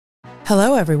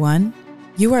Hello, everyone.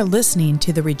 You are listening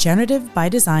to the Regenerative by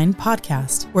Design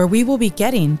podcast, where we will be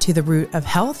getting to the root of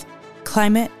health,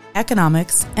 climate,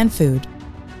 economics, and food.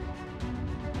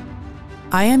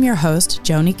 I am your host,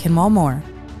 Joni Kinwall-Moore.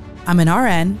 I'm an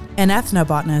RN, an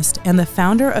ethnobotanist, and the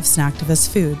founder of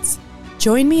Snacktivist Foods.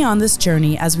 Join me on this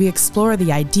journey as we explore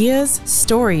the ideas,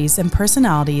 stories, and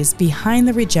personalities behind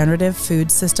the regenerative food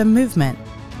system movement.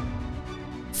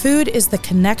 Food is the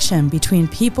connection between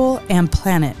people and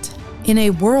planet. In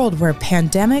a world where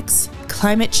pandemics,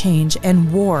 climate change,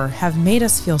 and war have made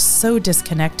us feel so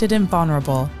disconnected and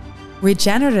vulnerable,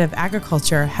 regenerative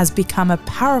agriculture has become a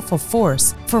powerful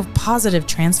force for positive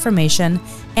transformation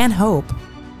and hope.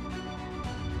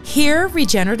 Here,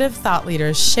 regenerative thought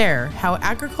leaders share how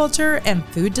agriculture and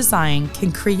food design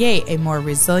can create a more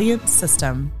resilient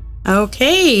system.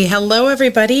 Okay, hello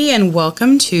everybody, and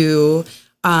welcome to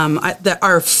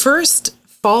our first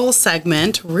fall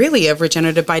segment, really, of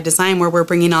Regenerative by Design, where we're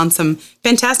bringing on some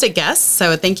fantastic guests.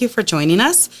 So thank you for joining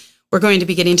us. We're going to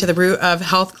be getting to the root of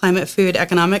health, climate, food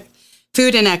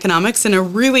and economics in a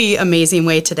really amazing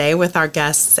way today with our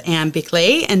guests, Anne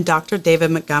Biklé and Dr. David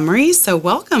Montgomery. So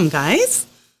welcome, guys.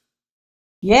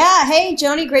 Yeah. Hey,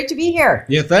 Joni, great to be here.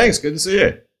 Yeah, thanks. Good to see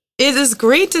you. It is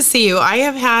great to see you. I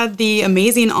have had the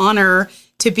amazing honor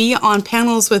to be on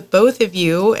panels with both of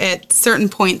you at certain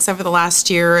points over the last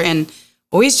year, and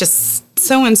always just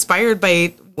so inspired by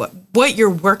what you're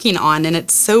working on. And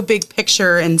it's so big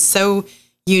picture and so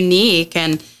unique.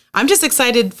 And I'm just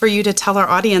excited for you to tell our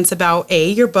audience about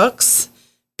A, your books,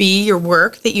 B, your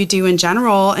work that you do in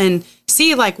general, and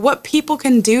C, like what people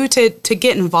can do to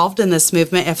get involved in this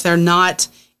movement if they're not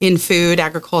in food,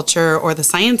 agriculture, or the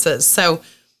sciences. So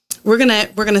we're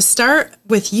gonna start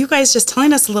with you guys just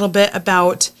telling us a little bit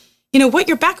about, what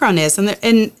your background is,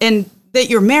 and that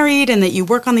you're married and that you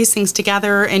work on these things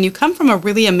together, and you come from a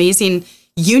really amazing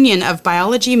union of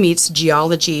biology meets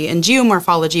geology and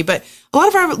geomorphology. But a lot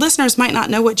of our listeners might not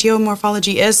know what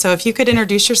geomorphology is. So if you could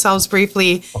introduce yourselves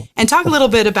briefly and talk a little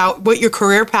bit about what your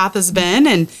career path has been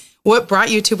and what brought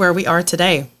you to where we are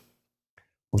today.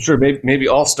 Well, sure. Maybe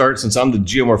I'll start, since I'm the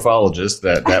geomorphologist,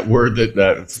 that word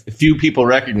that few people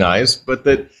recognize, but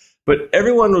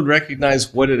everyone would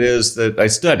recognize what it is that I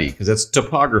study, because that's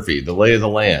topography, the lay of the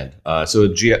land. So a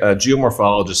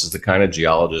geomorphologist is the kind of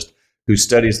geologist who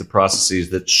studies the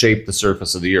processes that shape the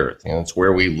surface of the earth. It's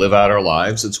where we live out our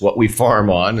lives. It's what we farm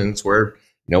on, and it's where,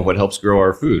 what helps grow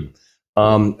our food.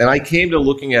 And I came to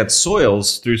looking at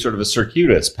soils through sort of a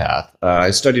circuitous path.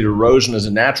 I studied erosion as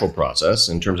a natural process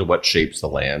in terms of what shapes the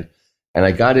land. And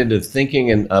I got into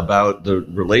thinking about the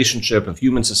relationship of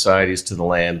human societies to the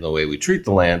land and the way we treat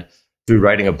the land through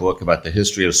writing a book about the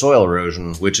history of soil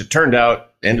erosion, which it turned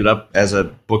out ended up as a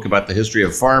book about the history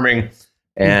of farming.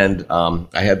 And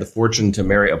I had the fortune to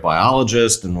marry a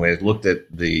biologist, and we looked at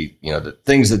the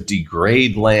things that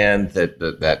degrade land,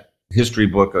 that history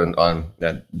book on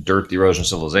that dirt, the erosion of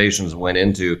civilizations went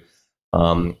into.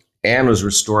 Anne was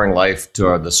restoring life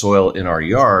to the soil in our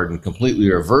yard and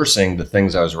completely reversing the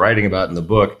things I was writing about in the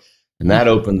book. And that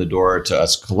opened the door to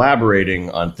us collaborating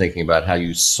on thinking about how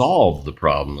you solve the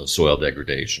problem of soil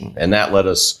degradation. And that led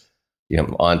us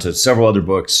on to several other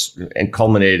books, and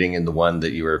culminating in the one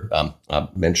that you were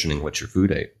mentioning, What Your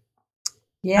Food Ate.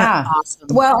 Yeah. Awesome.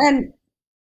 Well, and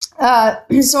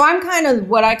so I'm kind of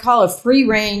what I call a free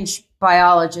range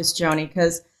biologist, Joni,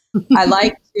 because I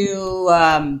like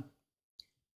to,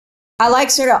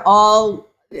 sort of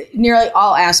nearly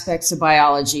all aspects of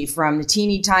biology, from the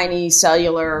teeny tiny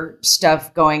cellular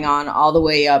stuff going on all the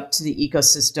way up to the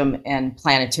ecosystem and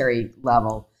planetary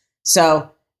level. So,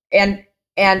 and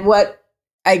what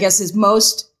I guess is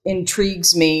most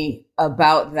intrigues me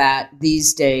about that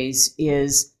these days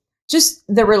is just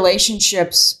the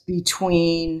relationships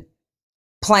between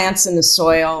plants and the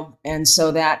soil. And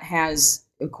so that has,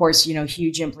 of course,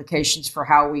 huge implications for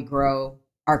how we grow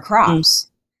our crops.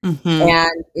 Mm-hmm.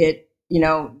 And it,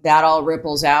 that all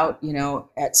ripples out,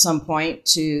 at some point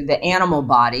to the animal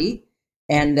body.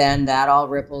 And then that all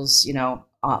ripples,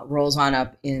 rolls on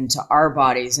up into our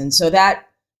bodies. And so that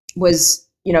was,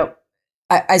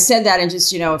 I said that in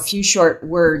just, a few short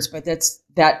words, but that's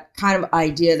that kind of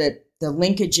idea that the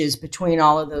linkages between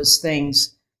all of those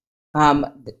things,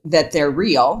 that they're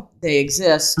real, they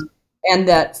exist, and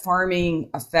that farming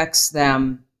affects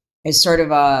them is sort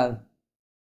of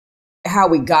how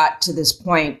we got to this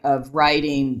point of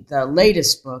writing the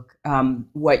latest book,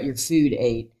 What Your Food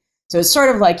Ate. So it's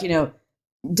sort of like,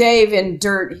 Dave in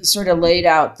Dirt, he sort of laid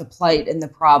out the plight and the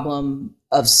problem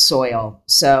of soil.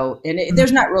 So,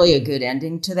 there's not really a good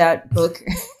ending to that book,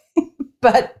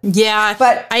 but yeah,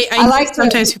 I like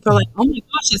sometimes people are like, oh my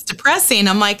gosh, it's depressing.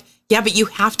 I'm like, Yeah, but you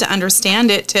have to understand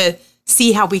it to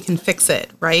see how we can fix it,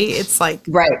 right? It's like,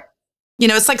 Right.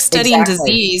 it's like studying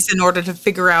disease in order to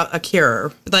figure out a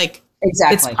cure. Like, it's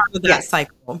Exactly. part of that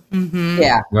cycle. Mm-hmm.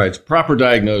 Yeah. Right. Proper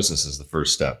diagnosis is the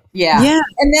first step. Yeah. Yeah.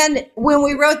 And then when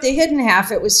we wrote The Hidden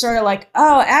Half, it was sort of like,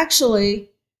 oh, actually,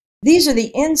 these are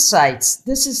the insights.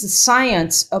 This is the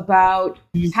science about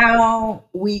how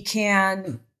we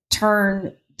can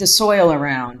turn the soil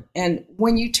around. And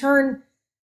when you turn,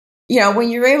 when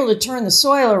you're able to turn the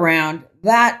soil around,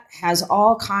 that has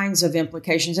all kinds of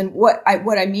implications. And what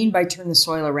I mean by turn the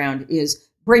soil around is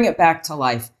bring it back to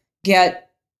life. Get,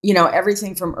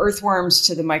 everything from earthworms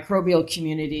to the microbial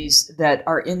communities that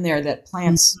are in there that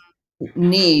plants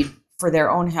need for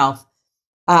their own health.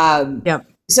 Yep.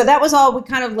 So that was all. We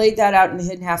kind of laid that out in The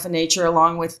Hidden Half of Nature,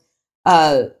 along with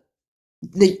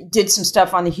did some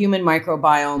stuff on the human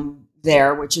microbiome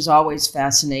there, which is always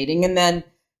fascinating. And then,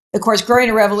 of course, Growing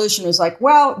a Revolution was like,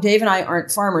 well, Dave and I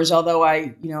aren't farmers, although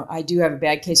I do have a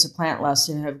bad case of plant lust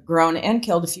and have grown and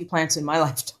killed a few plants in my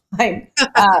lifetime.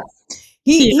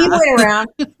 He went around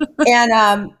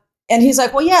and he's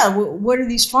like, well, yeah, what are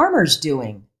these farmers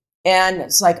doing? And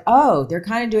it's like, oh, they're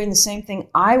kind of doing the same thing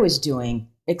I was doing,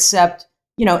 except,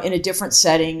 in a different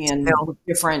setting and with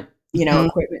different,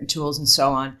 equipment and tools and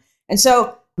so on. And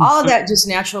so all of that just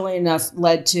naturally enough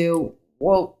led to,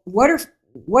 well, what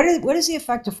is the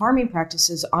effect of farming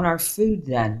practices on our food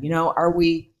then? Are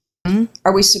we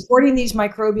supporting these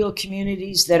microbial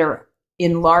communities that are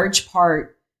in large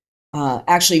part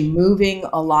actually moving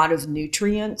a lot of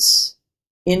nutrients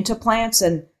into plants?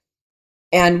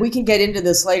 And we can get into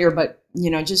this later, but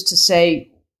just to say,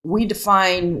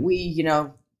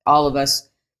 all of us,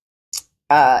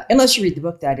 unless you read the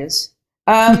book, that is,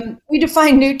 we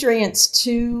define nutrients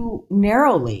too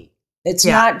narrowly. It's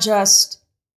not just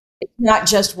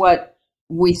what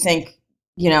we think,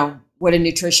 what a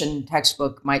nutrition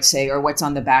textbook might say, or what's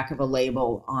on the back of a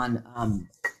label on,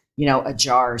 a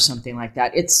jar or something like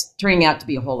that. It's turning out to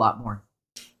be a whole lot more.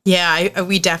 Yeah,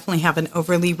 we definitely have an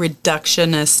overly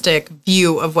reductionistic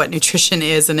view of what nutrition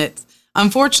is, and it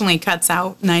unfortunately cuts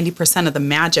out 90% of the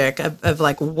magic of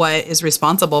like what is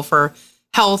responsible for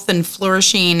health and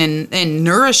flourishing and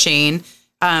nourishing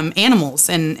animals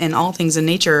and all things in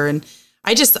nature. And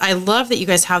I love that you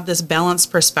guys have this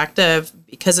balanced perspective,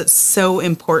 because it's so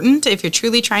important if you're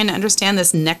truly trying to understand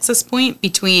this nexus point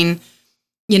between,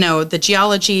 the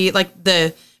geology, like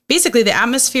basically the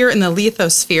atmosphere and the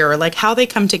lithosphere, like how they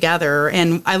come together.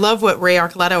 And I love what Ray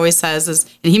Archuleta always says is,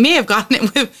 and he may have gotten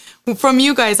it from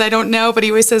you guys, I don't know, but he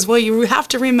always says, well, you have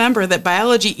to remember that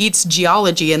biology eats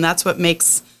geology, and that's what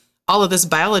makes all of this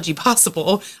biology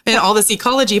possible and all this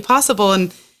ecology possible.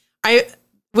 And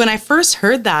when I first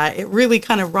heard that, it really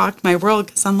kind of rocked my world,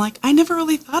 because I'm like, I never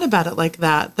really thought about it like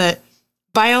that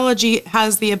biology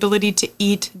has the ability to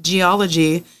eat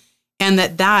geology, and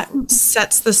that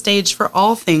sets the stage for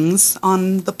all things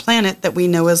on the planet that we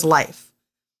know as life.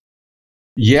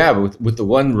 Yeah, with the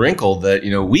one wrinkle that,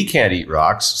 we can't eat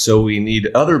rocks, so we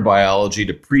need other biology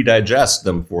to pre-digest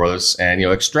them for us and,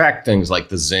 extract things like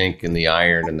the zinc and the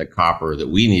iron and the copper that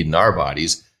we need in our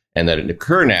bodies and that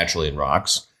occur naturally in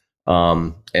rocks.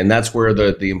 And that's where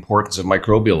the importance of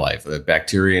microbial life, the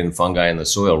bacteria and fungi in the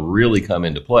soil, really come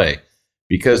into play,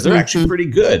 because they're actually pretty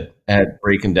good at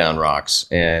breaking down rocks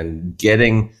and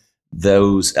getting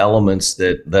those elements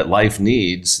that life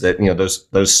needs, that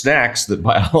those snacks that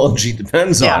biology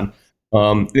depends on,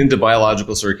 into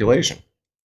biological circulation.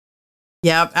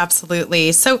 Yep,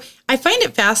 absolutely. So I find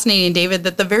it fascinating, David,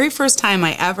 that the very first time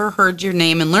I ever heard your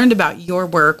name and learned about your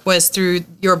work was through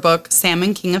your book,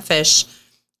 Salmon, King of Fish.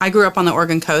 I grew up on the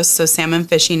Oregon coast, so salmon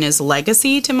fishing is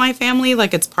legacy to my family.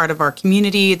 Like, it's part of our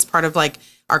community. It's part of like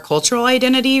our cultural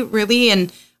identity, really.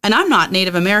 And I'm not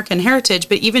Native American heritage,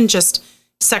 but even just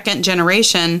second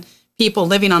generation people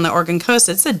living on the Oregon coast,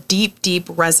 it's a deep, deep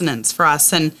resonance for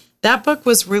us. And that book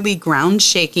was really ground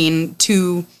shaking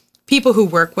to people who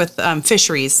work with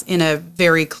fisheries in a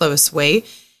very close way.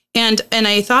 And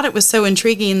I thought it was so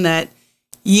intriguing that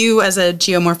you, as a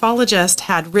geomorphologist,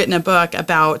 had written a book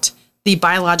about the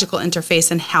biological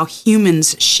interface and how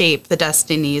humans shape the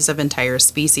destinies of entire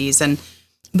species. And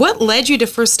what led you to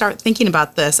first start thinking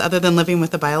about this, other than living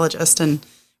with a biologist and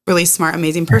really smart,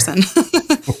 amazing person?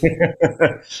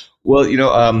 Well,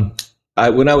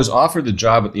 when I was offered the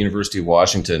job at the University of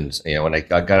Washington, when I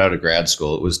got out of grad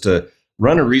school, it was to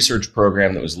run a research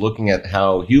program that was looking at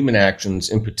how human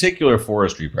actions, in particular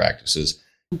forestry practices,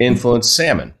 influence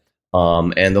salmon.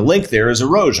 And the link there is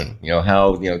erosion,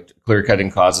 how, clear cutting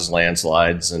causes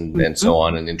landslides and so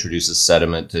on, and introduces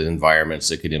sediment to environments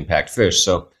that could impact fish.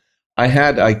 So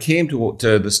I came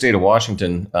to the state of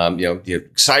Washington,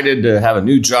 excited to have a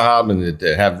new job and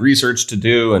to have research to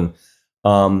do.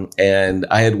 And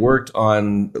I had worked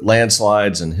on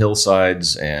landslides and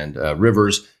hillsides and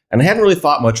rivers, and I hadn't really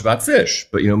thought much about fish.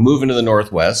 But, moving to the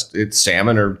Northwest,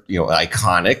 salmon are,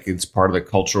 iconic. It's part of the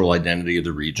cultural identity of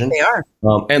the region. They are.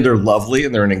 And they're lovely,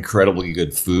 and they're an incredibly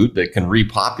good food that can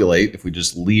repopulate if we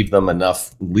just leave them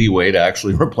enough leeway to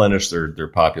actually replenish their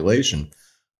population.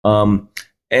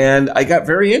 And I got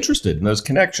very interested in those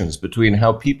connections between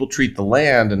how people treat the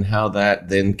land and how that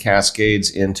then cascades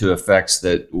into effects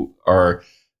that are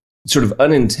sort of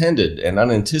unintended and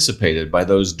unanticipated by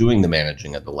those doing the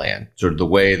managing of the land. Sort of the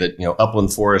way that,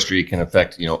 upland forestry can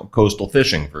affect, coastal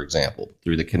fishing, for example,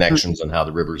 through the connections on how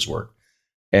the rivers work.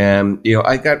 And,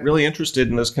 I got really interested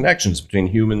in those connections between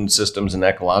human systems and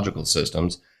ecological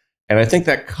systems. And I think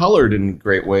that colored in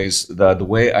great ways the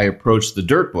way I approached the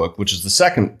Dirt book, which is the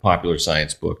second popular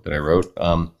science book that I wrote.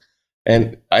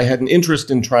 And I had an interest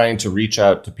in trying to reach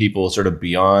out to people sort of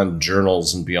beyond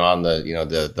journals and beyond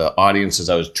the audiences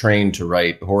I was trained to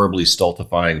write horribly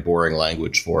stultifying, boring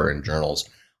language for in journals.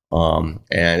 And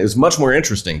it was much more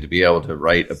interesting to be able to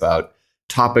write about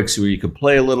topics where you could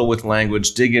play a little with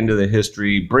language, dig into the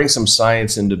history, bring some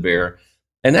science into bear,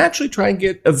 and actually try and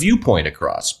get a viewpoint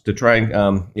across to try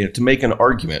and to make an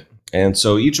argument. And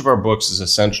so each of our books is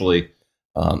essentially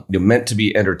meant to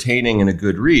be entertaining and a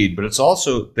good read, but it's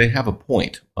also they have a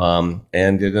point. And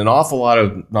an awful lot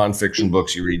of nonfiction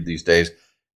books you read these days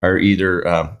are either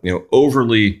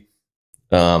overly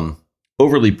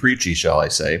preachy, shall I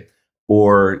say,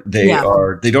 or they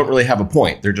don't really have a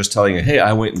point. They're just telling you, hey,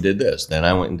 I went and did this, then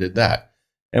I went and did that.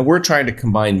 And we're trying to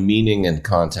combine meaning and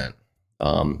content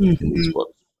in these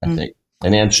books, I think.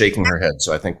 And Anne's shaking her head,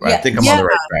 so I think I'm on the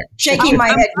right track. Shaking my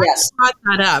head, yes. I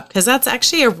brought that up because that's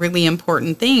actually a really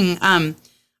important thing.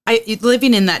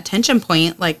 Living in that tension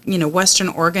point, like Western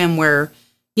Oregon, where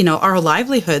our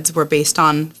livelihoods were based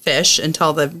on fish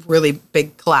until the really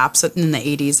big collapse in the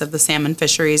 80s of the salmon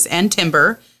fisheries and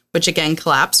timber, which again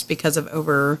collapsed because of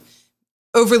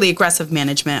overly aggressive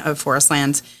management of forest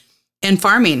lands. And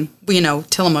farming,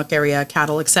 Tillamook area,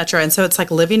 cattle, et cetera. And so it's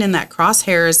like living in that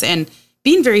crosshairs and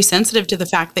being very sensitive to the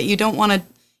fact that you don't want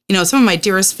to, some of my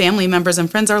dearest family members and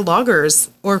friends are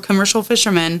loggers or commercial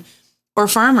fishermen or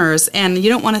farmers. And you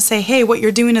don't want to say, hey, what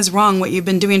you're doing is wrong. What you've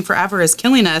been doing forever is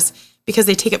killing us, because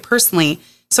they take it personally.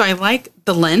 So I like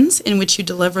the lens in which you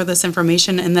deliver this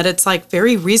information, and that it's like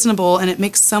very reasonable and it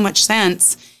makes so much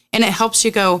sense. And it helps you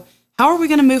go, how are we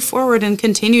going to move forward and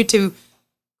continue to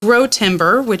grow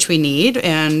timber, which we need,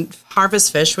 and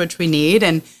harvest fish, which we need,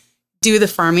 and do the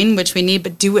farming, which we need,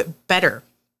 but do it better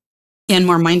and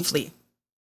more mindfully.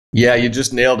 Yeah, you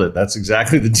just nailed it. That's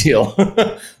exactly the deal.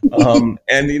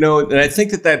 And I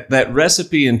think that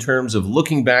recipe in terms of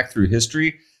looking back through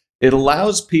history, it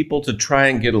allows people to try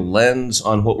and get a lens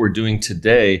on what we're doing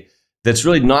today that's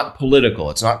really not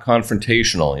political. It's not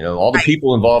confrontational. All the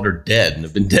people involved are dead and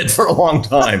have been dead for a long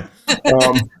time.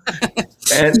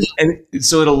 And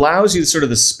so it allows you sort of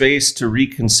the space to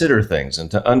reconsider things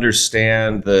and to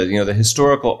understand the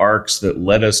historical arcs that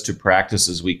led us to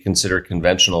practices we consider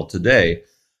conventional today.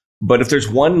 But if there's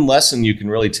one lesson you can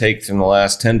really take from the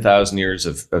last 10,000 years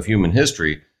of human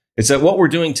history, it's that what we're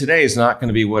doing today is not going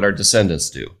to be what our descendants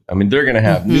do. I mean, they're going to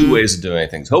have new ways of doing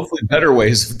things, hopefully better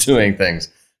ways of doing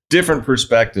things, different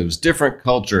perspectives, different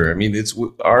culture. I mean, it's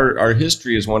our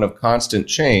history is one of constant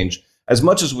change. As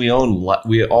much as we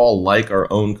all like our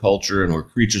own culture and we're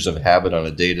creatures of habit on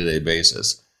a day-to-day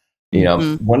basis,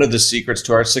 one of the secrets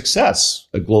to our success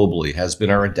globally has been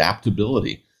our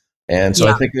adaptability. And so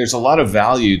I think there's a lot of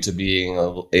value to being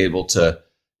able to,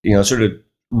 sort of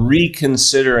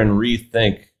reconsider and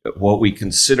rethink what we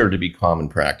consider to be common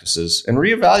practices and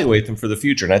reevaluate them for the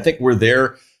future. And I think we're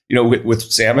there, with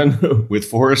salmon, with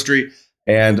forestry,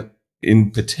 and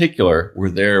in particular, we're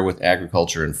there with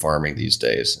agriculture and farming these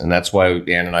days. And that's why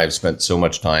Anne and I have spent so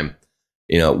much time,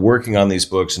 working on these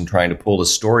books and trying to pull the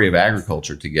story of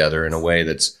agriculture together in a way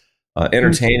that's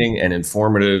entertaining and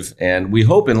informative, and we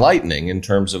hope enlightening in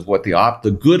terms of what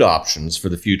the good options for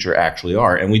the future actually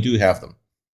are. And we do have them.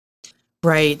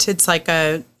 Right. It's like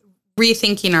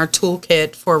rethinking our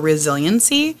toolkit for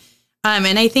resiliency.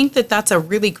 And I think that's a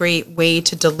really great way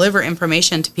to deliver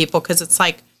information to people, because it's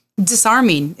like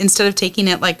disarming. Instead of taking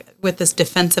it like with this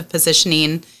defensive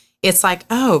positioning, it's like,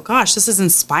 oh gosh, this is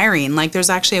inspiring. Like there's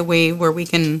actually a way where we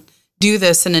can do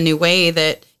this in a new way,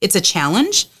 that it's a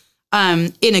challenge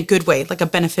in a good way, like a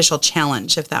beneficial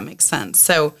challenge, if that makes sense.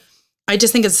 So I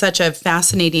just think it's such a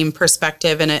fascinating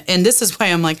perspective. And this is why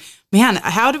I'm like, man,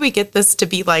 how do we get this to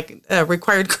be like a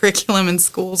required curriculum in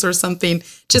schools or something,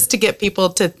 just to get people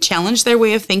to challenge their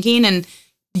way of thinking and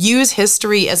use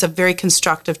history as a very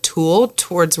constructive tool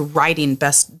towards writing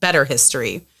better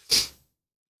history,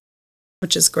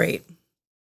 which is great.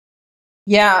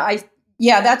 Yeah,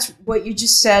 that's what you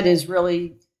just said is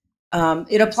really,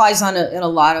 it applies in a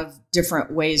lot of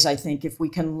different ways. I think if we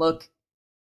can look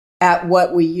at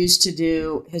what we used to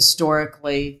do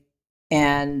historically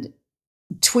and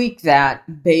tweak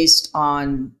that based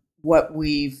on what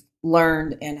we've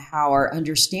learned and how our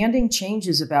understanding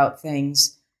changes about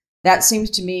things, that seems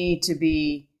to me to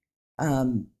be,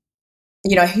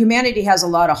 humanity has a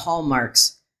lot of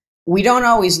hallmarks. We don't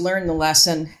always learn the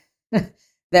lesson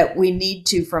that we need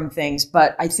to from things,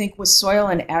 but I think with soil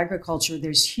and agriculture,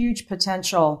 there's huge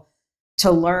potential to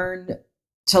learn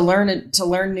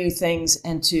new things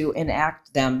and to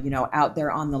enact them, out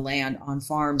there on the land, on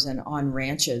farms and on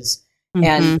ranches. Mm-hmm.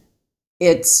 And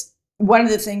it's one of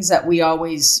the things that we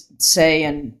always say,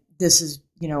 and this is,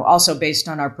 also based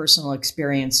on our personal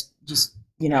experience, just,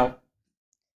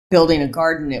 building a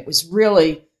garden. It was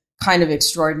really kind of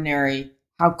extraordinary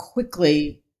how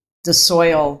quickly the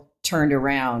soil turned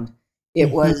around.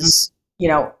 It was,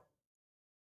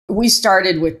 we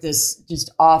started with this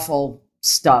just awful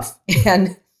stuff,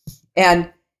 and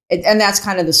that's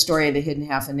kind of the story of the hidden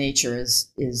half of nature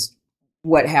is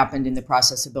what happened in the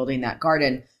process of building that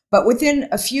garden. But within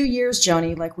a few years,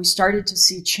 Joni, like we started to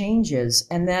see changes,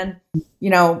 and then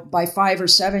by 5 or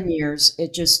 7 years,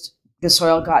 the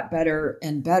soil got better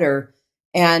and better,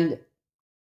 and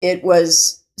it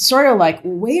was sort of like,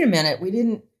 well, wait a minute, we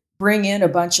didn't bring in a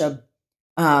bunch of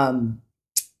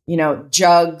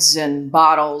jugs and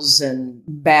bottles and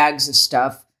bags of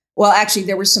stuff. Well, actually,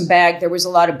 there was a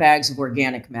lot of bags of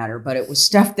organic matter, but it was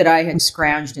stuff that I had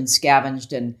scrounged and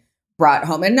scavenged and brought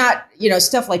home, and not,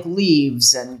 stuff like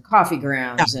leaves and coffee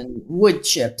grounds and wood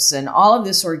chips and all of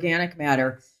this organic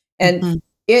matter. And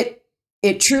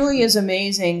it truly is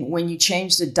amazing when you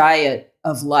change the diet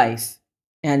of life.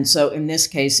 And so in this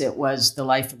case, it was the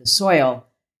life of the soil,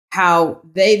 how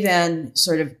they then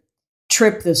sort of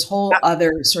trip this whole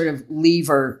other sort of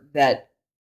lever that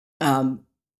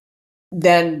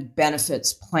then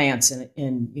benefits plants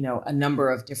in a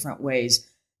number of different ways.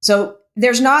 So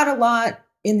there's not a lot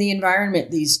in the environment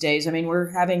these days. I mean, we're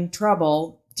having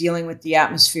trouble dealing with the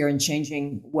atmosphere and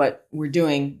changing what we're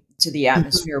doing to the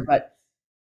atmosphere. But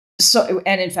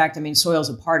and in fact, I mean, soil's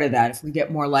a part of that. If we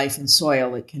get more life in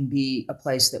soil, it can be a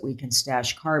place that we can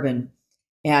stash carbon.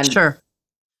 And sure.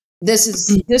 This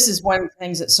is one of the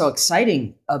things that's so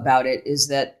exciting about it is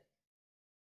that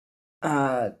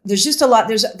there's just a lot.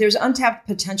 There's untapped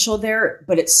potential there,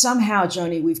 but it's somehow,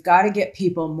 Joni, we've got to get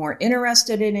people more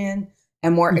interested in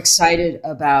and more excited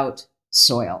about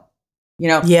soil.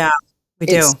 Yeah, we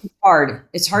do. It's hard.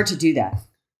 It's hard to do that.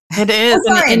 It is.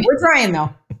 We're trying though.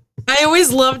 I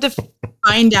always love to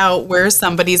find out where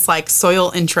somebody's like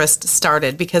soil interest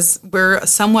started, because we're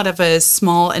somewhat of a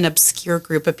small and obscure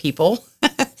group of people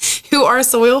who are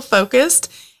soil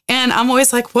focused. And I'm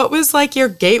always like, what was like your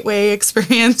gateway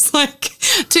experience like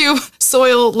to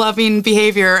soil loving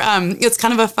behavior? It's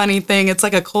kind of a funny thing. It's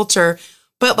like a culture.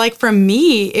 But like for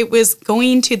me, it was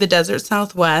going to the desert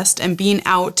Southwest and being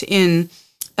out in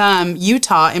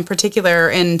Utah in particular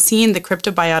and seeing the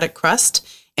cryptobiotic crust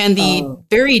and the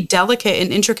very delicate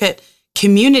and intricate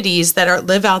communities that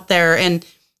live out there. And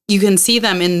you can see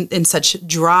them in such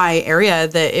dry area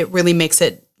that it really makes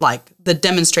it like the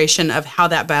demonstration of how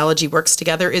that biology works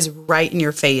together is right in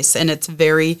your face. And it's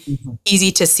very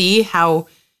easy to see how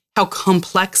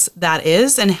complex that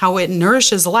is and how it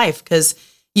nourishes life, because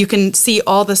you can see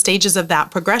all the stages of that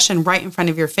progression right in front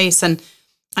of your face. And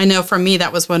I know for me,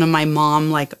 that was one of my mom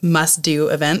like must do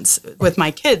events with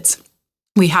my kids.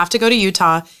 We have to go to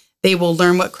Utah. They will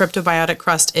learn what cryptobiotic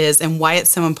crust is and why it's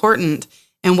so important.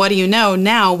 And what do you know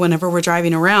now, whenever we're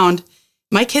driving around,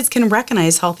 my kids can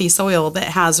recognize healthy soil that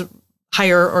has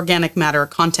higher organic matter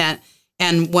content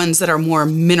and ones that are more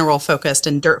mineral focused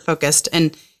and dirt focused.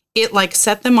 And it like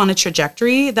set them on a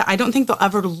trajectory that I don't think they'll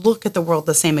ever look at the world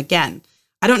the same again.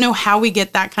 I don't know how we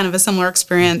get that kind of a similar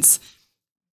experience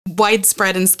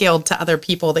widespread and scaled to other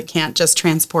people that can't just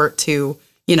transport to,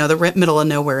 the middle of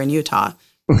nowhere in Utah.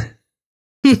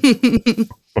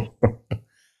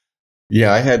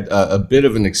 Yeah, I had a bit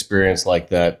of an experience like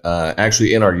that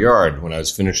actually in our yard when I was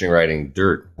finishing writing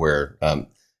Dirt, where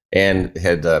Anne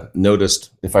had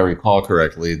noticed, if I recall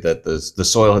correctly, that the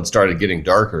soil had started getting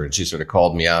darker, and she sort of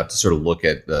called me out to sort of look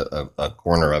at a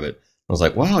corner of it. I was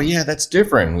like, wow, yeah, that's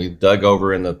different. We dug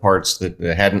over in the parts that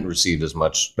hadn't received as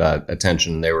much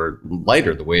attention. They were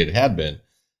lighter the way it had been.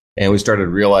 And we started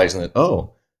realizing that,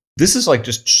 oh, this is like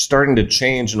just starting to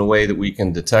change in a way that we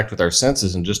can detect with our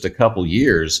senses in just a couple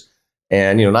years.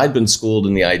 And, and I'd been schooled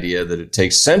in the idea that it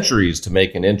takes centuries to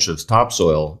make an inch of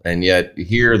topsoil. And yet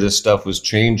here, this stuff was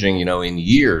changing, in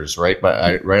years, right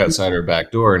outside our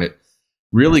back door. And it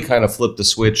really kind of flipped the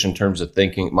switch in terms of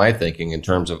my thinking in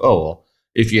terms of, oh, well,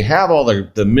 if you have all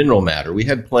the mineral matter, we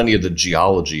had plenty of the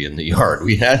geology in the yard.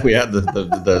 We had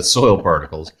the soil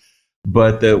particles,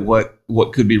 but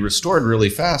what could be restored really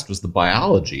fast was the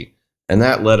biology. And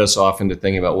that led us off into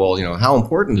thinking about, well, how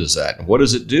important is that? And what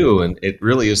does it do? And it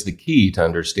really is the key to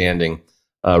understanding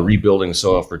rebuilding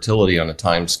soil fertility on a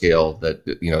time scale that,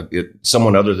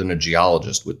 someone other than a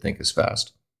geologist would think is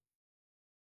fast.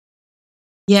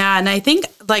 Yeah. And I think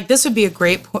like this would be a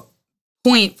great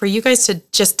point for you guys to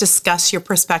just discuss your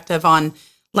perspective on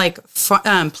like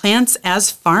plants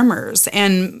as farmers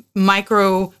and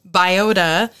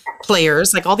microbiota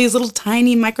players, like all these little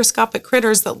tiny microscopic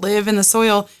critters that live in the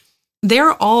soil.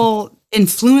 They're all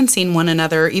influencing one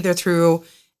another either through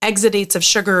exudates of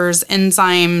sugars,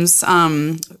 enzymes,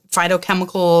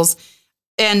 phytochemicals,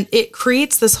 and it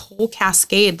creates this whole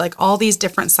cascade, like all these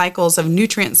different cycles of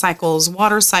nutrient cycles,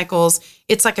 water cycles.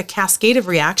 It's like a cascade of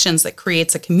reactions that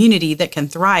creates a community that can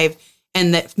thrive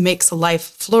and that makes life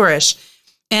flourish.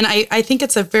 And I think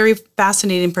it's a very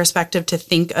fascinating perspective to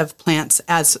think of plants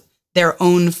as their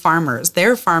own farmers.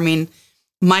 They're farming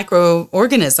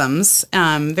microorganisms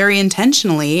very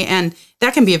intentionally. And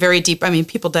that can be a very deep,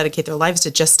 people dedicate their lives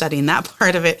to just studying that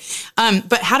part of it.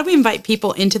 But how do we invite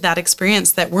people into that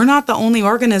experience that we're not the only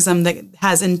organism that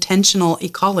has intentional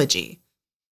ecology?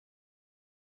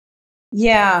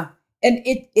 Yeah. And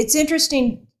it's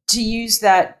interesting to use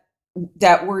that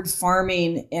word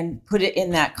farming and put it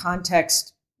in that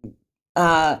context.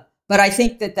 But I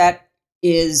think that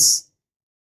is,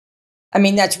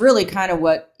 that's really kind of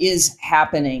what is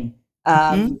happening.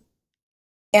 And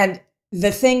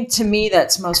the thing to me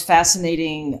that's most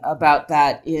fascinating about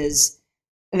that is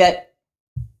that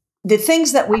the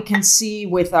things that we can see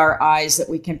with our eyes that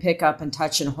we can pick up and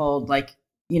touch and hold, like,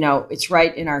 it's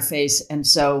right in our face. And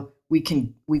so we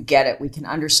get it, we can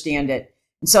understand it.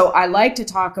 And so I like to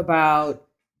talk about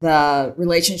the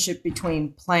relationship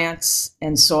between plants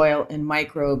and soil and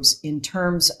microbes in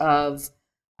terms of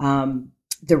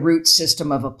the root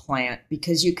system of a plant,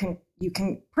 because you can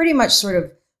pretty much sort of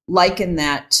liken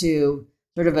that to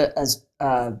sort of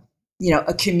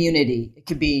a community. It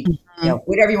could be,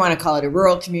 whatever you want to call it, a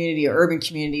rural community or urban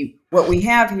community. What we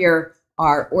have here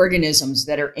are organisms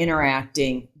that are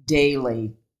interacting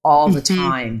daily, all the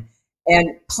time. And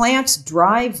plants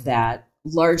drive that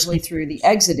largely through the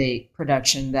exudate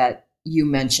production that you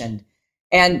mentioned.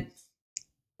 And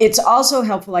it's also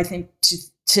helpful, I think,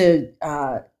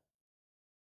 to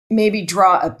maybe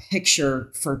draw a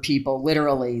picture for people,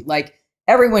 literally. Like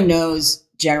everyone knows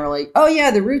generally, oh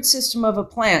yeah, the root system of a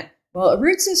plant. Well, a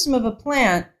root system of a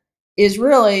plant is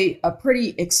really a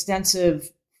pretty extensive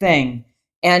thing.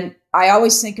 And I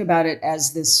always think about it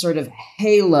as this sort of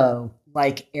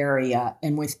halo-like area.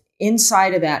 And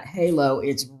inside of that halo,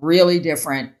 it's really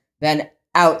different than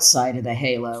outside of the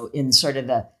halo in sort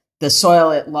of the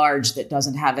soil at large that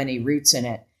doesn't have any roots in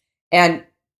it. And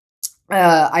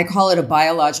I call it a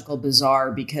biological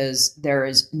bazaar because there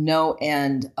is no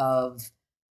end of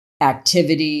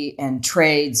activity and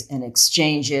trades and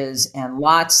exchanges and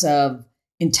lots of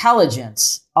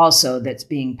intelligence also that's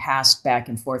being passed back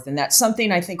and forth. And that's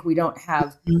something I think we don't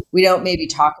maybe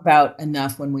talk about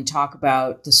enough when we talk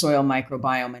about the soil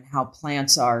microbiome and how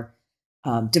plants are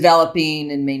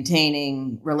developing and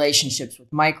maintaining relationships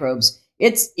with microbes.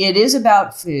 It is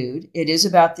about food. It is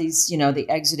about these, the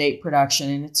exudate production,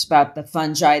 and it's about the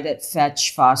fungi that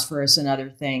fetch phosphorus and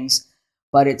other things.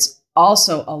 But it's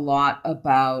also a lot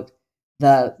about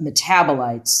the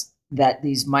metabolites that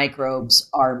these microbes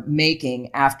are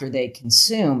making after they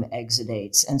consume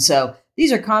exudates. And so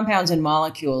these are compounds and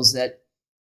molecules that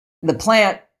the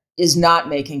plant is not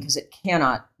making because it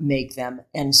cannot make them.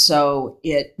 And so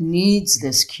it needs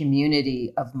this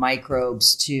community of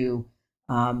microbes to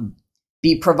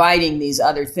be providing these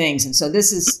other things. And so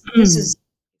this is,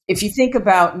 if you think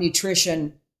about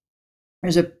nutrition,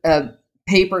 there's a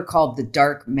paper called The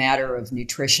Dark Matter of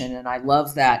Nutrition. And I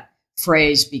love that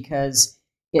phrase because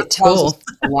it tells us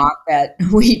a lot that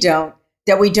we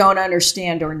don't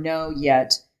understand or know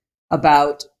yet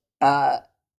about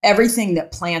everything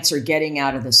that plants are getting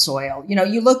out of the soil.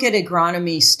 You look at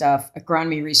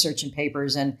agronomy research and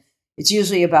papers, and it's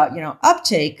usually about,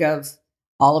 uptake of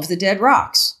all of the dead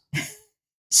rocks.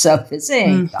 So the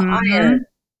zinc, the iron,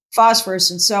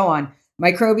 phosphorus, and so on.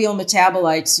 Microbial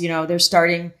metabolites, they're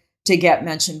starting to get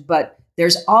mentioned, but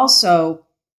there's also,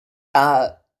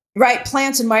 right,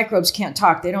 plants and microbes can't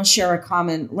talk. They don't share a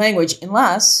common language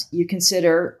unless you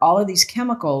consider all of these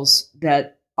chemicals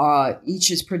that each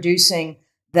is producing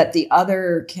that the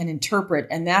other can interpret.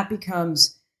 And that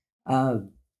becomes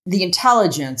the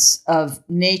intelligence of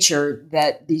nature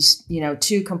that these,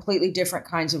 two completely different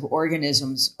kinds of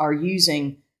organisms are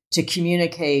using to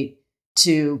communicate,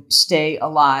 to stay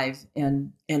alive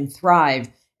and thrive.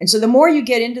 And so the more you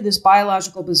get into this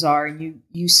biological bazaar,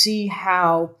 you see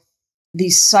how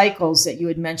these cycles that you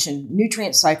had mentioned,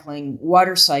 nutrient cycling,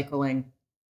 water cycling,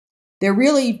 they're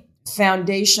really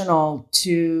foundational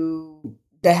to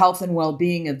the health and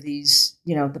well-being of these,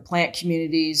 the plant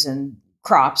communities and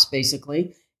crops,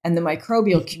 basically, and the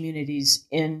microbial communities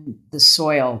in the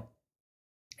soil.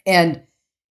 And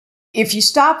if you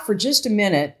stop for just a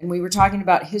minute, and we were talking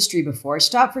about history before,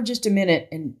 stop for just a minute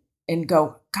and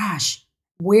go, gosh,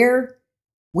 where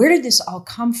did this all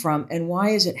come from and why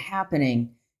is it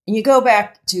happening? And you go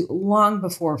back to long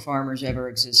before farmers ever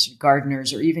existed,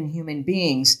 gardeners or even human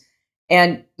beings,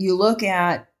 and you look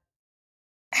at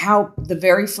how the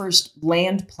very first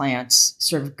land plants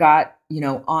sort of got,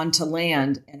 onto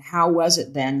land, and how was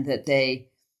it then that they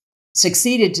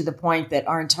succeeded to the point that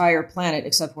our entire planet,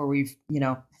 except where we've,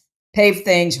 paved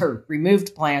things or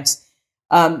removed plants,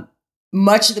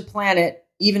 much of the planet,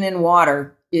 even in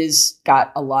water, is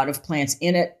got a lot of plants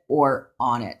in it or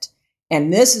on it.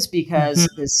 And this is because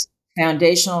this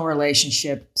foundational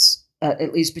relationships,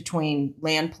 at least between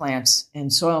land plants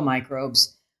and soil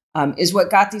microbes, is what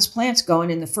got these plants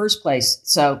going in the first place.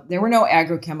 So there were no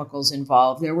agrochemicals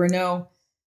involved. There were no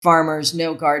farmers,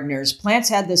 no gardeners. Plants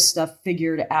had this stuff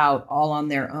figured out all on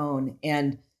their own,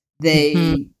 and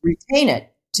they retain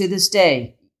it to this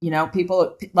day. A lot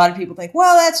of people think,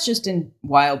 well, that's just in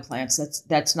wild plants.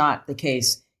 That's not the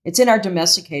case. It's in our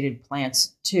domesticated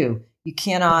plants too. You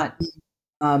cannot,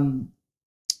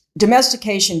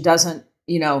 domestication doesn't,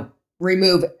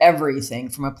 remove everything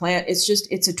from a plant.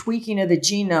 It's a tweaking of the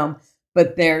genome,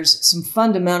 but there's some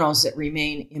fundamentals that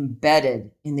remain embedded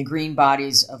in the green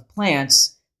bodies of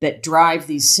plants that drive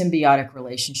these symbiotic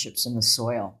relationships in the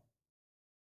soil.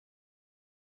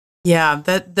 Yeah,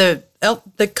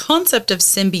 the concept of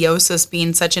symbiosis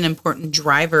being such an important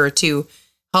driver to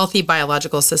healthy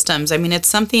biological systems. I mean, it's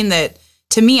something that,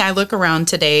 to me, I look around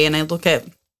today and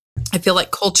I feel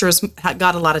like cultures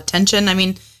got a lot of tension. I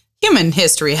mean, human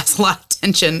history has a lot of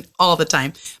tension all the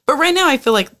time. But right now, I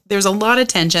feel like there's a lot of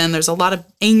tension. There's a lot of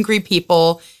angry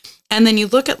people. And then you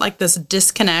look at like this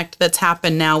disconnect that's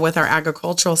happened now with our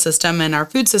agricultural system and our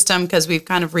food system, because we've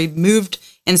kind of removed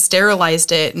and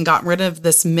sterilized it and got rid of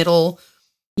this middle,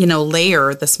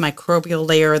 layer, this microbial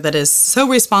layer that is so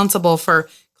responsible for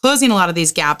closing a lot of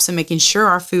these gaps and making sure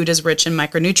our food is rich in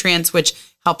micronutrients, which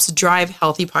helps drive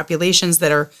healthy populations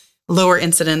that are lower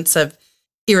incidence of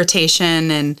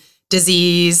irritation and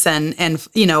disease and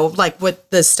like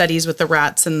what the studies with the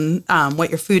rats and what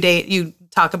your food ate, you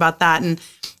talk about that. And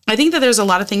I think that there's a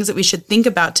lot of things that we should think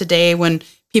about today when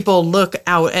people look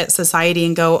out at society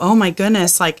and go, oh my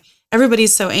goodness, like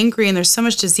everybody's so angry and there's so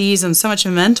much disease and so much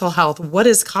mental health. What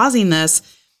is causing this?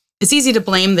 It's easy to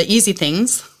blame the easy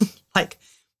things like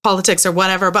politics or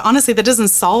whatever, but honestly, that doesn't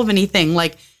solve anything.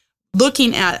 Like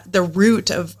looking at the root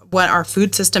of what our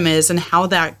food system is and how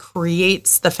that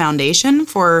creates the foundation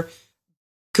for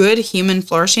good human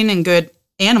flourishing and good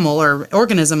animal or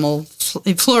organismal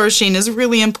flourishing is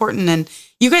really important. And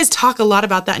you guys talk a lot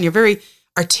about that and you're very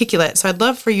articulate. So I'd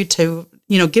love for you to,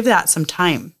 give that some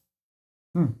time.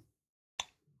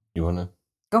 You want to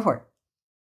go for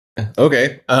it?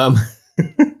 Okay. Total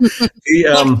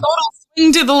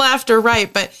swing to the left or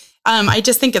right, but I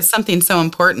just think it's something so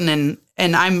important,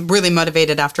 and I'm really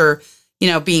motivated after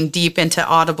being deep into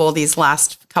Audible these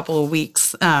last couple of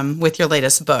weeks with your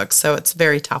latest book. So it's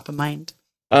very top of mind.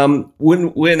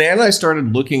 When Ann and I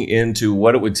started looking into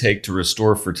what it would take to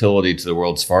restore fertility to the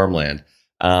world's farmland,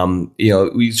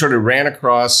 we sort of ran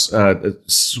across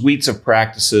suites of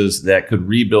practices that could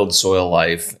rebuild soil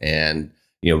life and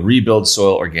rebuild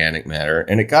soil organic matter.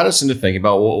 And it got us into thinking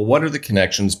about, well, what are the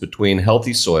connections between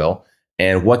healthy soil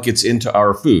and what gets into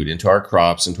our food, into our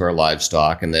crops, into our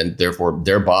livestock, and then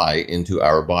thereby into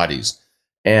our bodies.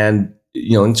 And,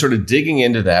 in sort of digging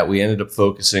into that, we ended up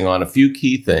focusing on a few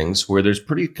key things where there's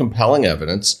pretty compelling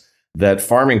evidence that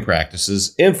farming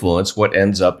practices influence what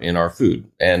ends up in our food.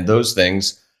 And those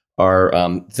things are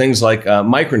things like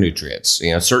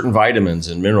micronutrients, certain vitamins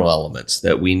and mineral elements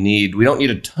that we need. We don't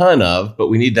need a ton of, but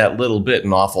we need that little bit,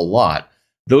 an awful lot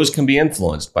those can be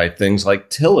influenced by things like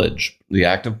tillage, the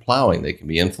act of plowing. They can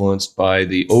be influenced by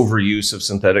the overuse of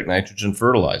synthetic nitrogen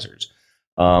fertilizers.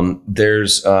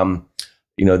 There's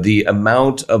the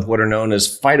amount of what are known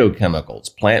as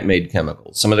phytochemicals, plant-made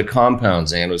chemicals. Some of the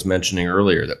compounds Ann was mentioning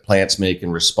earlier that plants make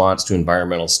in response to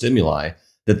environmental stimuli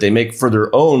that they make for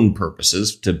their own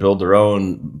purposes, to build their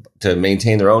own, to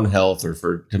maintain their own health,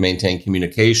 or to maintain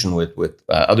communication with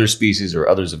other species or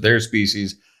others of their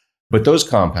species. But those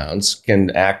compounds can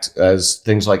act as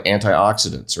things like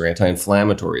antioxidants or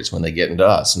anti-inflammatories when they get into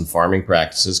us, and farming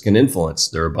practices can influence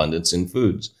their abundance in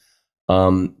foods.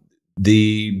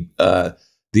 The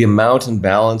amount and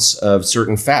balance of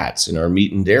certain fats in our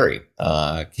meat and dairy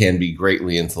can be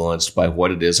greatly influenced by what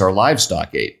it is our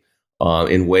livestock ate,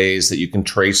 in ways that you can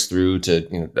trace through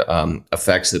to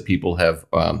effects that people have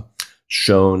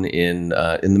shown in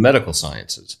the medical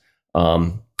sciences.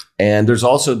 And there's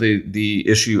also the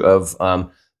issue of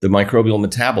the microbial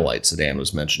metabolites that Ann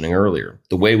was mentioning earlier.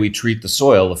 The way we treat the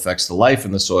soil affects the life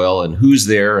in the soil, and who's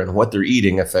there and what they're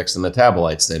eating affects the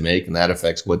metabolites they make, and that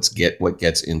affects what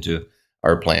gets into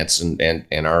our plants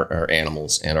and our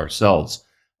animals and ourselves.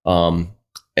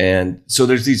 And so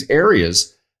there's these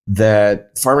areas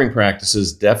that farming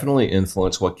practices definitely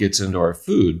influence what gets into our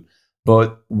food.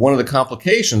 But one of the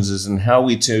complications is in how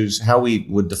we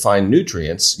would define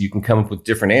nutrients. You can come up with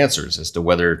different answers as to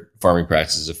whether farming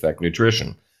practices affect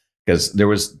nutrition, because there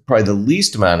was probably the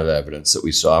least amount of evidence that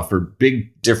we saw for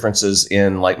big differences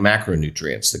in like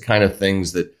macronutrients, the kind of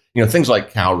things that, things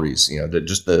like calories,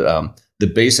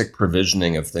 the basic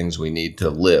provisioning of things we need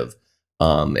to live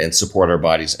and support our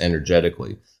bodies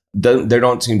energetically. There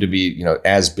don't seem to be,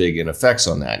 as big in effects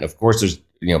on that. And of course, there's,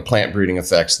 plant breeding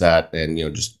affects that. And,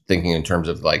 just thinking in terms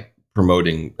of like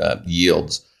promoting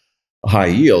high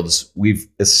yields, we've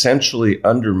essentially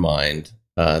undermined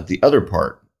the other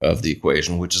part of the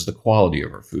equation, which is the quality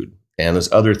of our food. And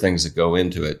there's other things that go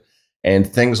into it. And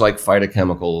things like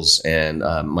phytochemicals and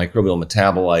microbial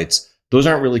metabolites, those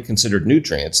aren't really considered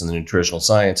nutrients in the nutritional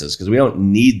sciences because we don't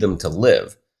need them to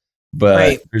live. But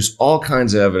right. There's all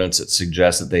kinds of evidence that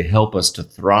suggests that they help us to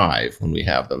thrive when we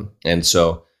have them. And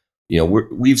so,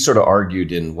 we've sort of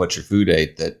argued in What Your Food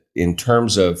Ate that in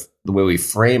terms of the way we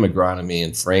frame agronomy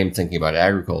and frame thinking about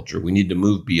agriculture, we need to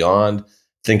move beyond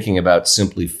thinking about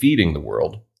simply feeding the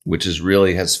world, which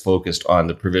has focused on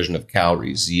the provision of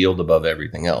calories, yield above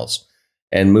everything else,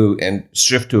 and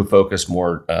shift to a focus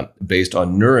more based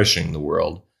on nourishing the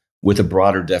world with a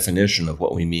broader definition of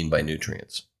what we mean by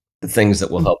nutrients. The things that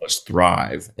will help us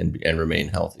thrive and remain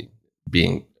healthy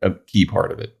being a key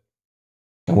part of it.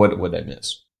 And what did I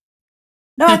miss?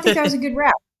 No, I think that was a good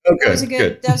wrap. Okay, that was a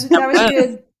good. That was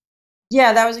good.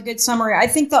 Yeah, that was a good summary. I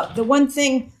think the one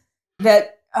thing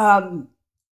that,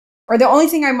 or the only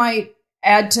thing I might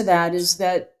add to that is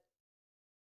that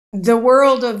the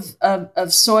world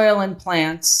of soil and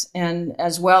plants, and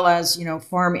as well as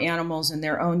farm animals and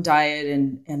their own diet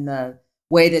and the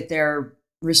way that their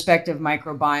respective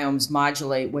microbiomes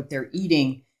modulate what they're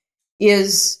eating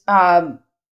is, I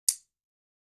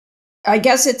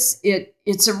guess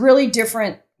it's a really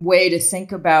different way to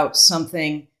think about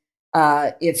something.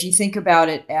 If you think about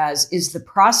it as, is the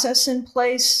process in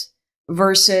place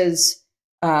versus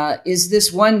is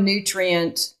this one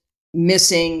nutrient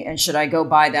missing and should I go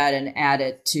buy that and add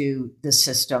it to the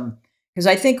system? Because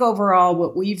I think overall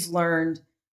what we've learned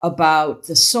about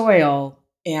the soil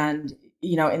and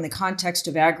in the context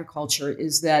of agriculture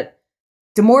is that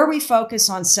the more we focus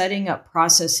on setting up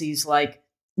processes like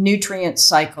nutrient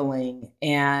cycling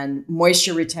and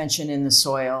moisture retention in the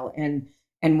soil,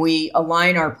 and we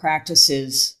align our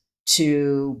practices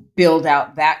to build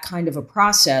out that kind of a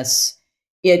process,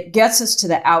 it gets us to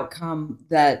the outcome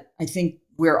that I think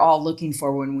we're all looking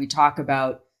for when we talk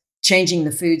about changing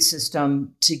the food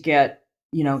system to get,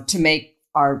 to make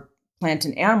our plant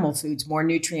and animal foods more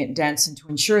nutrient dense and to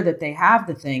ensure that they have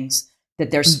the things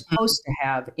that they're supposed to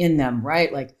have in them,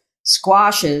 right? Like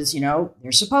squashes,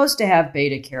 they're supposed to have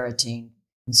beta carotene,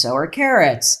 and so are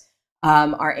carrots.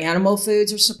 Our animal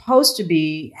foods are supposed to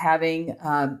be having,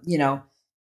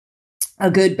 a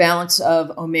good balance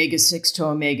of omega-6 to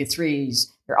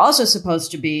omega-3s. They're also supposed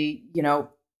to be,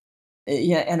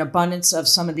 an abundance of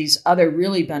some of these other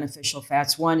really beneficial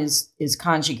fats. One is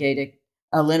conjugated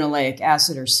linoleic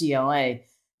acid, or CLA.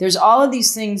 There's all of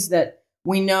these things that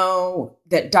we know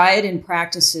that diet and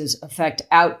practices affect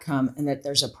outcome, and that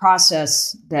there's a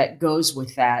process that goes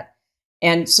with that.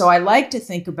 And so I like to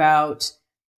think about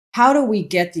how do we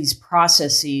get these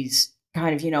processes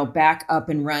kind of, back up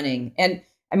and running. And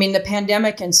I mean, the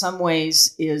pandemic in some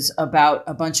ways is about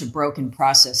a bunch of broken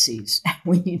processes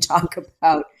when you talk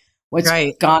about what's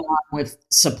Right. gone on with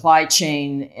supply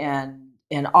chain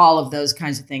and all of those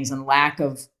kinds of things, and lack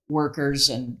of workers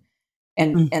and so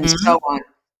Mhm. on.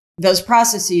 Those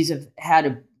processes have had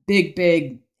a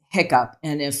big hiccup.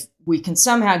 And if we can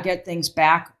somehow get things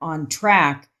back on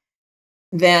track,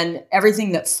 then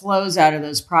everything that flows out of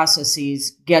those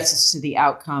processes gets us to the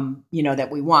outcome, that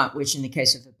we want, which in the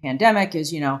case of the pandemic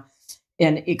is, an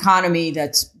economy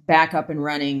that's back up and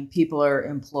running, people are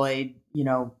employed,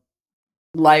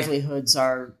 livelihoods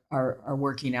are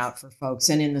working out for folks.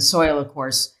 And in the soil, of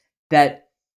course, that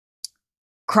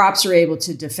crops are able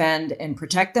to defend and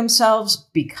protect themselves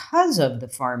because of the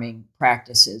farming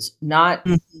practices, not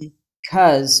Mhm.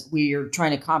 because we are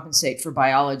trying to compensate for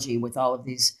biology with all of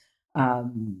these,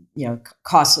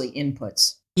 costly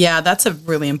inputs. Yeah, that's a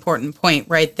really important point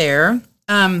right there.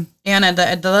 And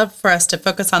I'd love for us to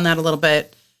focus on that a little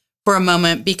bit for a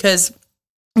moment, because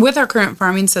with our current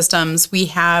farming systems, we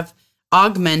have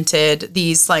augmented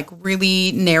these like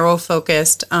really narrow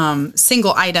focused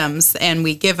single items, and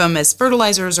we give them as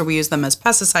fertilizers, or we use them as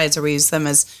pesticides, or we use them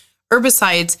as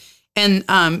herbicides. And,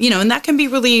 and that can be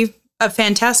really a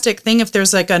fantastic thing if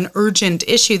there's like an urgent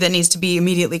issue that needs to be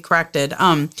immediately corrected.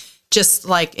 Just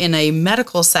like in a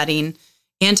medical setting,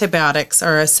 antibiotics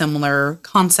are a similar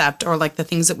concept, or like the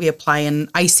things that we apply in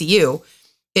ICU.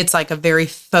 It's like a very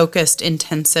focused,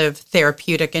 intensive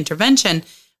therapeutic intervention.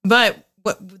 But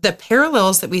what the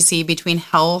parallels that we see between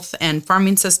health and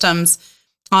farming systems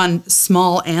on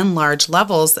small and large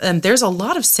levels, and there's a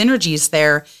lot of synergies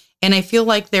there. And I feel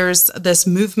like there's this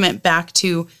movement back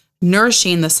to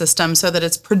nourishing the system so that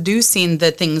it's producing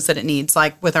the things that it needs.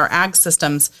 Like with our ag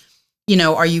systems,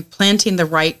 are you planting the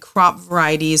right crop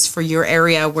varieties for your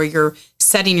area where you're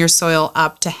setting your soil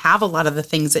up to have a lot of the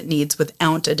things it needs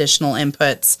without additional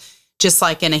inputs? Just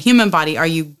like in a human body, are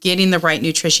you getting the right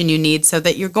nutrition you need so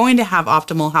that you're going to have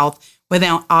optimal health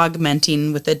without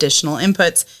augmenting with additional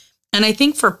inputs? And I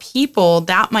think for people,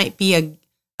 that might be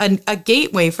a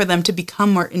gateway for them to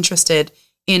become more interested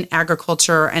in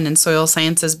agriculture and in soil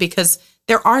sciences, because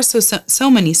there are so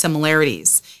many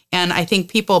similarities. And I think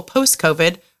people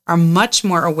post-COVID are much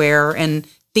more aware and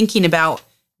thinking about,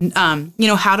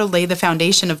 how to lay the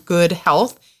foundation of good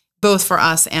health, both for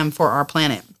us and for our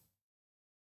planet.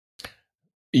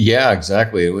 Yeah,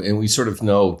 exactly. And we sort of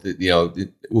know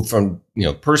that, from,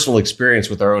 personal experience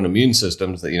with our own immune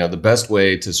systems, that, the best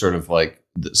way to sort of like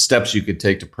the steps you could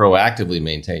take to proactively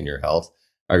maintain your health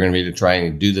are going to be to try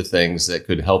and do the things that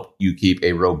could help you keep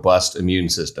a robust immune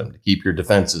system, to keep your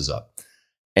defenses up.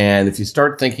 And if you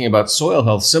start thinking about soil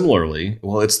health similarly,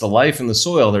 well, it's the life in the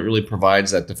soil that really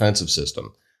provides that defensive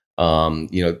system.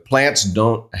 Plants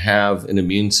don't have an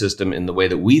immune system in the way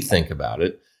that we think about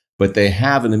it, but they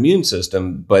have an immune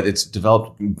system, but it's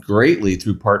developed greatly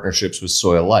through partnerships with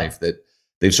soil life that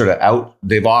they've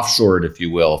offshored, if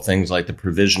you will, things like the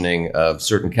provisioning of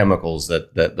certain chemicals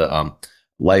that the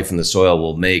life in the soil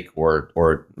will make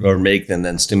or make and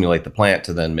then stimulate the plant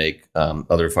to then make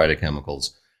other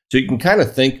phytochemicals. So you can kind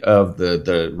of think of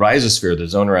the rhizosphere, the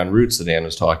zone around roots that Ann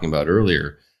was talking about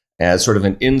earlier, as sort of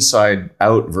an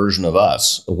inside-out version of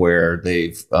us, where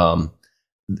they've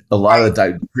a lot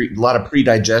of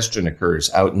pre-digestion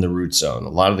occurs out in the root zone. A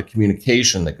lot of the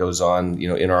communication that goes on,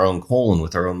 in our own colon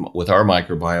with our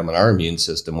microbiome and our immune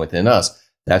system within us,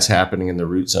 that's happening in the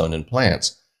root zone in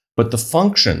plants. But the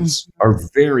functions are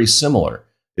very similar.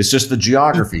 It's just the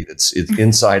geography it's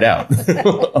inside out.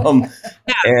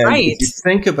 Yeah, And right. if you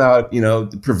think about,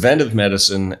 the preventive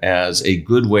medicine as a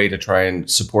good way to try and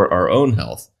support our own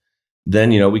health, then,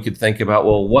 we could think about,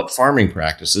 well, what farming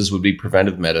practices would be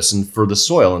preventive medicine for the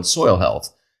soil and soil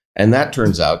health? And that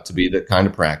turns out to be the kind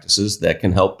of practices that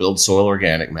can help build soil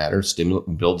organic matter,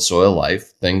 build soil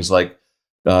life, things like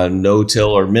no-till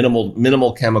or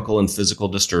minimal chemical and physical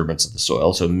disturbance of the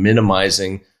soil. So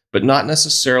minimizing, but not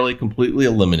necessarily completely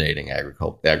eliminating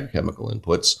agrochemical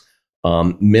inputs.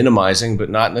 Minimizing, but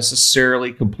not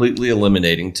necessarily completely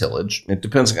eliminating tillage. It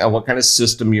depends on what kind of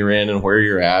system you're in and where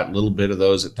you're at. A little bit of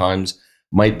those at times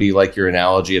might be like your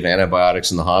analogy of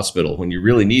antibiotics in the hospital. When you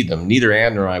really need them, neither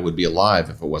Ann nor I would be alive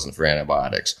if it wasn't for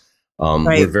antibiotics.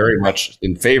 Right. We're very much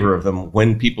in favor of them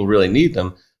when people really need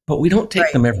them, but we don't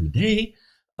take them every day.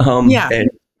 Yeah, And,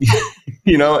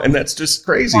 and that's just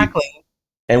crazy. exactly.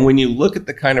 And when you look at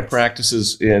the kind of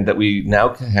practices that we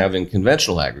now have in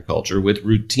conventional agriculture, with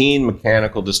routine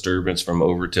mechanical disturbance from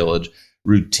overtillage,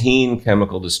 routine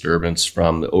chemical disturbance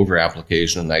from the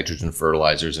overapplication of nitrogen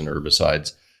fertilizers and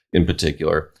herbicides in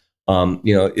particular,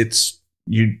 that's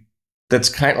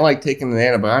kind of like taking an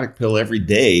antibiotic pill every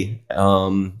day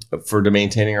to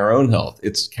maintaining our own health.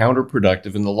 It's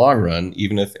counterproductive in the long run,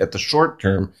 even if at the short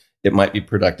term it might be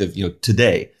productive,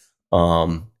 today.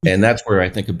 And that's where I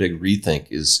think a big rethink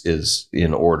is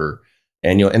in order.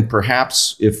 And and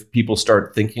perhaps if people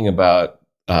start thinking about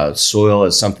soil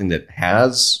as something that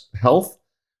has health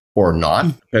or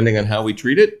not, depending on how we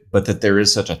treat it, but that there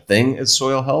is such a thing as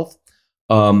soil health,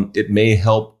 it may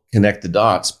help connect the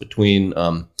dots between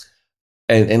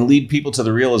and lead people to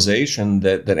the realization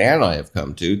that Ann and I have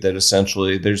come to, that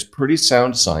essentially there's pretty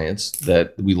sound science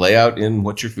that we lay out in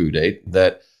What's Your Food Date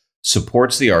that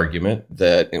supports the argument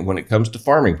that when it comes to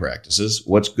farming practices,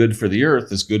 what's good for the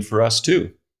earth is good for us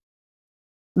too.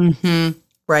 Mm-hmm.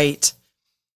 Right.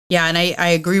 Yeah, and I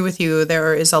agree with you.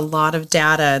 There is a lot of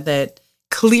data that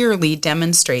clearly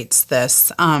demonstrates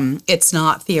this. It's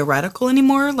not theoretical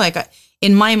anymore. Like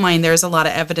in my mind, there's a lot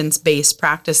of evidence-based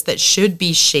practice that should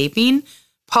be shaping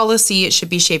policy. It should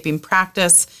be shaping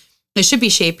practice. It should be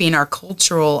shaping our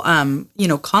cultural,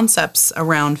 concepts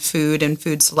around food and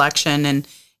food selection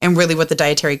and really what the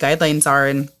dietary guidelines are.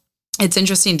 And it's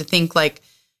interesting to think what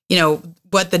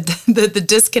the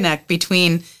disconnect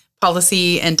between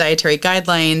policy and dietary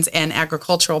guidelines and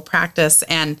agricultural practice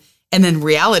and then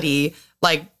reality,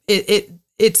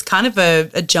 it's kind of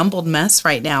a jumbled mess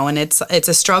right now. And it's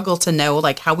a struggle to know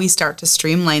how we start to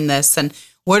streamline this and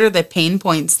what are the pain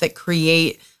points that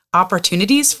create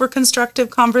opportunities for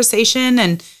constructive conversation.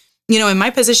 And, in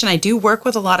my position, I do work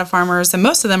with a lot of farmers and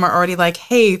most of them are already like,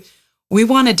 hey, we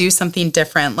want to do something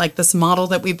different. Like this model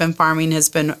that we've been farming has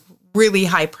been really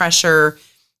high pressure.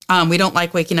 We don't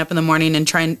like waking up in the morning and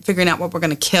figuring out what we're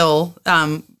going to kill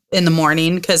in the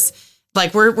morning because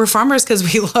we're farmers because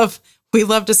we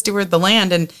love to steward the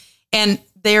land and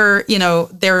they're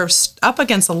up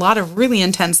against a lot of really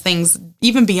intense things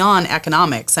even beyond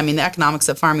economics. I mean, the economics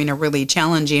of farming are really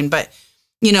challenging, but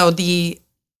the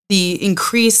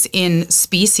increase in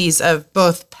species of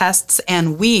both pests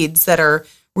and weeds that are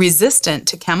resistant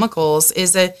to chemicals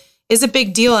is a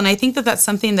big deal. And I think that that's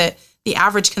something that the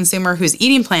average consumer who's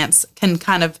eating plants can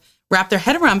kind of wrap their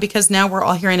head around because now we're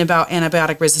all hearing about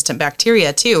antibiotic resistant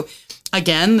bacteria too.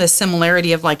 Again, the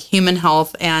similarity of human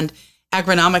health and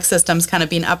agronomic systems kind of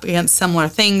being up against similar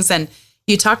things. And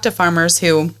you talk to farmers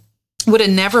who would have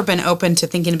never been open to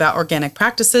thinking about organic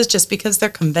practices just because they're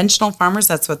conventional farmers.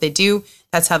 That's what they do.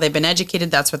 That's how they've been educated.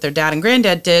 That's what their dad and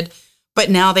granddad did. But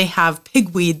now they have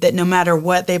pigweed that no matter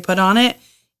what they put on it,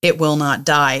 it will not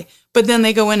die. But then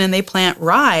they go in and they plant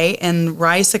rye, and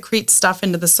rye secretes stuff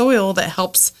into the soil that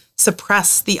helps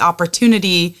suppress the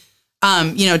opportunity,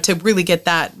 to really get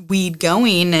that weed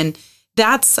going. And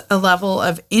that's a level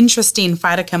of interesting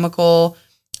phytochemical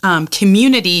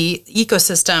community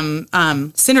ecosystem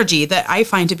synergy that I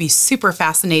find to be super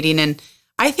fascinating. And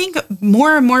I think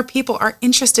more and more people are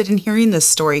interested in hearing this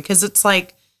story because it's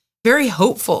very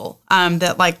hopeful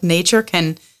that nature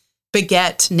can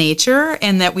beget nature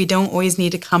and that we don't always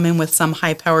need to come in with some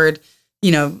high powered,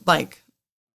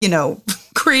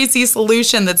 crazy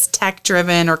solution that's tech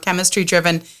driven or chemistry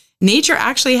driven. Nature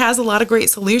actually has a lot of great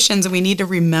solutions and we need to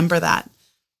remember that.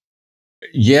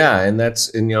 Yeah. And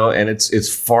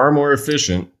it's far more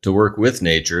efficient to work with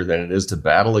nature than it is to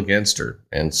battle against her.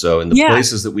 And so in the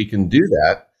places that we can do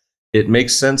that, it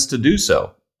makes sense to do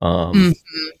so.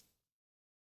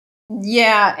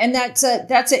 Yeah, and that's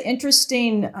an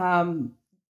interesting.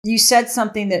 You said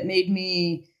something that made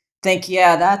me think.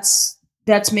 Yeah,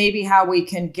 that's maybe how we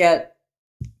can get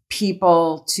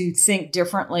people to think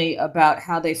differently about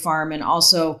how they farm, and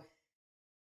also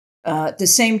at the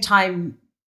same time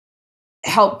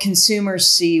help consumers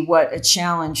see what a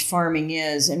challenge farming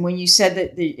is. And when you said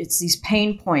that it's these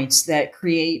pain points that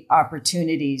create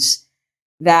opportunities,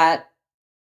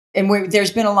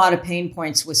 there's been a lot of pain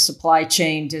points with supply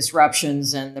chain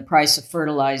disruptions and the price of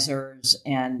fertilizers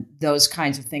and those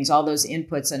kinds of things, all those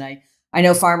inputs. And I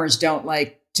know farmers don't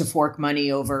like to fork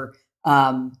money over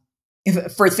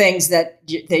for things that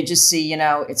they just see,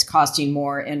 it's costing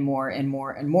more and more and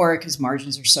more and more because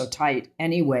margins are so tight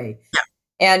anyway.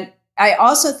 And I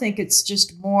also think it's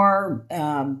just more,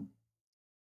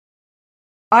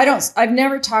 I've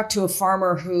never talked to a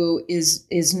farmer who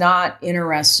is not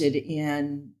interested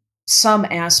in some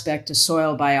aspect of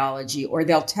soil biology, or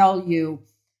they'll tell you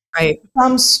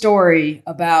some story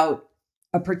about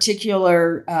a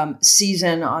particular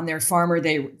season on their farm or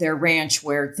their ranch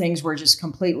where things were just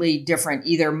completely different,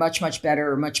 either much, much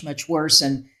better or much, much worse.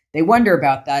 And they wonder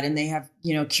about that and they have,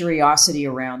 curiosity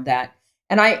around that.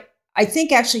 And I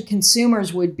think actually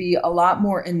consumers would be a lot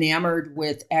more enamored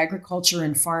with agriculture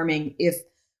and farming if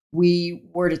we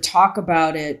were to talk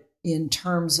about it in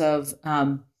terms of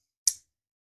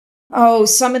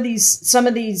some of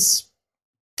these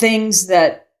things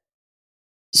that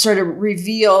sort of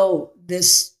reveal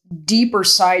this deeper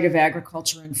side of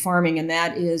agriculture and farming, and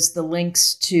that is the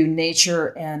links to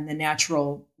nature and the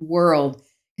natural world.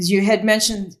 Because you had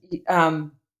mentioned,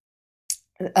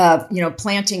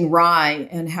 planting rye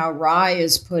and how rye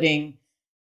is putting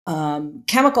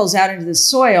chemicals out into the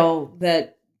soil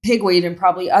that pigweed and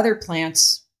probably other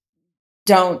plants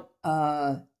don't.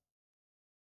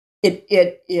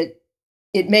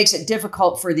 It makes it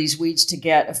difficult for these weeds to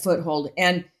get a foothold.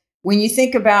 And when you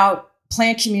think about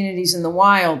plant communities in the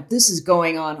wild, this is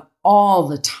going on all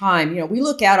the time. We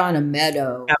look out on a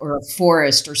meadow or a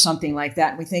forest or something like that,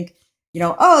 and we think,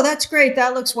 oh, that's great.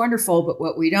 That looks wonderful. But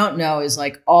what we don't know is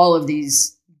like all of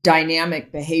these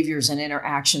dynamic behaviors and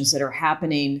interactions that are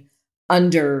happening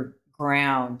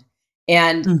underground.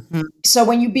 And so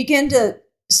when you begin to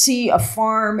see a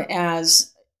farm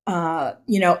as, a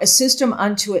system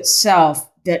unto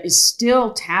itself that is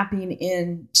still tapping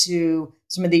into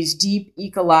some of these deep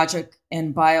ecologic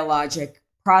and biologic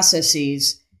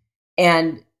processes,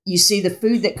 and you see the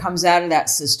food that comes out of that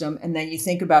system, and then you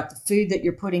think about the food that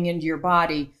you're putting into your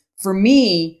body, for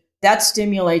me, that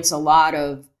stimulates a lot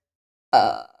of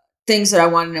things that I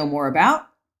want to know more about.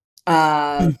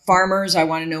 Farmers, I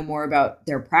want to know more about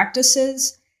their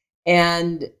practices.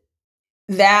 And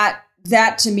that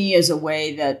to me is a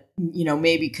way that,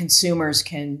 maybe consumers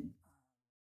can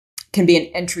be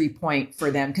an entry point for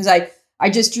them. Because I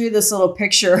just drew this little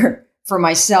picture for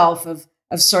myself of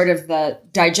sort of the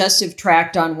digestive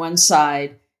tract on one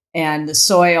side and the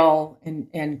soil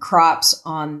and crops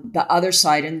on the other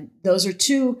side. And those are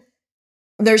two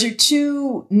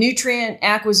nutrient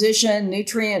acquisition,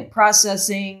 nutrient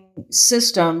processing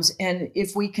systems. And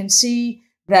if we can see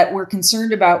that we're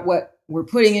concerned about what we're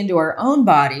putting into our own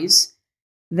bodies,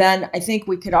 then I think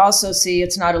we could also see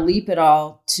it's not a leap at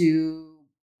all to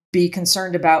be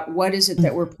concerned about what is it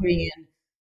that we're putting in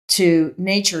to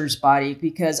nature's body,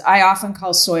 because I often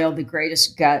call soil the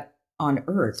greatest gut on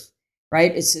earth,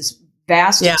 right? It's this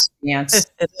vast expanse.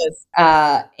 It is.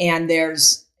 And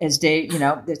there's, as Dave,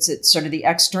 it's sort of the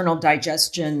external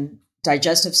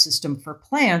digestive system for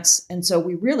plants. And so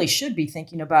we really should be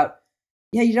thinking about,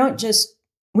 we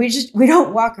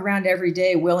don't walk around every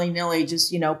day willy-nilly,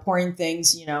 just, pouring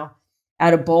things,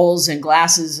 out of bowls and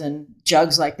glasses and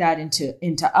jugs like that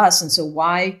into us. And so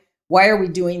why are we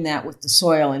doing that with the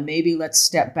soil? And maybe let's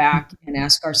step back and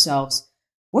ask ourselves,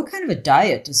 what kind of a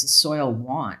diet does the soil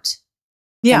want?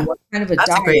 Yeah. And what kind of a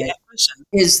diet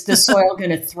is the soil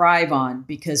going to thrive on?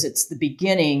 Because it's the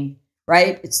beginning,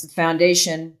 right? It's the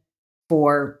foundation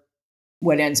for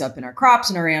what ends up in our crops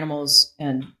and our animals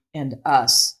and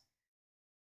us.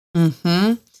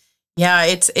 Yeah,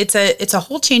 it's a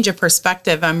whole change of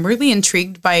perspective. I'm really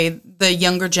intrigued by the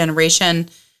younger generation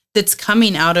that's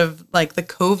coming out of like the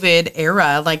COVID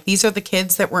era. Like these are the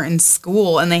kids that were in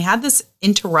school and they had this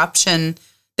interruption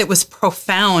that was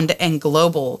profound and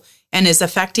global and is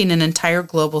affecting an entire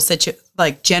global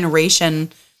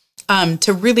generation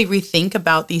to really rethink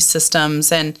about these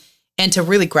systems and to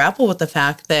really grapple with the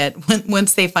fact that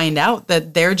once they find out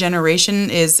that their generation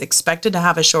is expected to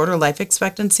have a shorter life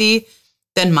expectancy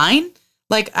than mine,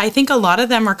 like I think a lot of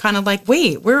them are kind of like,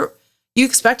 wait, you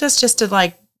expect us just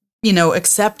to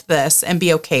accept this and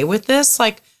be okay with this?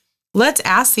 Like, let's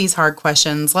ask these hard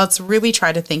questions. Let's really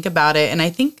try to think about it. And I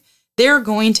think they're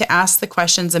going to ask the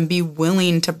questions and be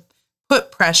willing to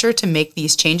put pressure to make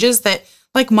these changes that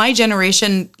like my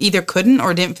generation either couldn't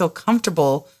or didn't feel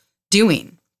comfortable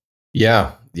doing.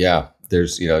 Yeah.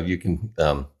 There's, you can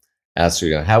ask,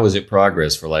 how is it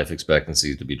progress for life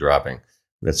expectancy to be dropping?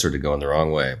 That's sort of going the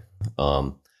wrong way.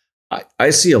 I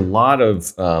see a lot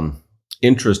of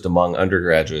interest among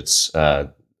undergraduates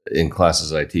in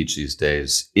classes I teach these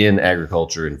days in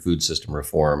agriculture and food system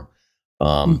reform.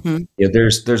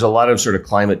 There's a lot of sort of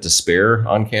climate despair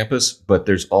on campus, but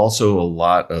there's also a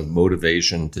lot of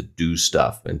motivation to do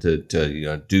stuff and to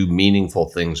do meaningful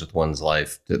things with one's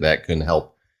life that can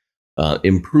help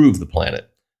improve the planet.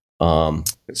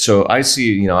 So I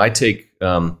see, I take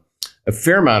a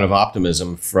fair amount of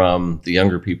optimism from the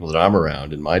younger people that I'm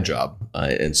around in my job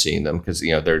and seeing them because,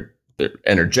 they're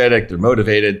energetic, they're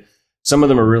motivated. Some of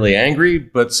them are really angry,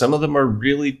 but some of them are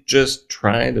really just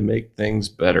trying to make things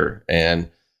better. And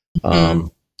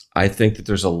I think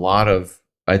that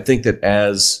I think that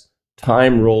as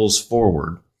time rolls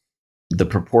forward, the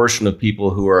proportion of people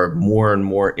who are more and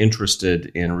more interested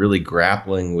in really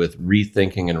grappling with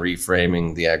rethinking and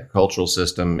reframing the agricultural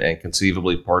system and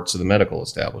conceivably parts of the medical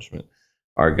establishment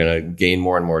are going to gain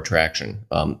more and more traction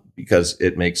because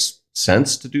it makes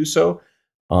sense to do so.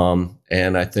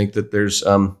 And I think that there's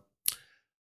a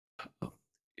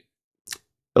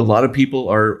lot of people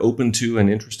are open to and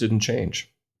interested in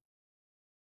change.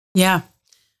 Yeah.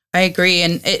 I agree.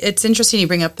 And it's interesting you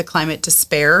bring up the climate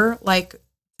despair like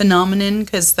phenomenon,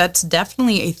 because that's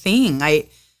definitely a thing.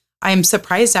 I'm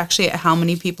surprised actually at how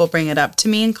many people bring it up to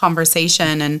me in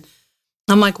conversation. And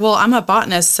I'm like, well, I'm a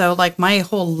botanist. So like my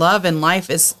whole love in life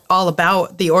is all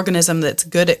about the organism that's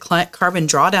good at carbon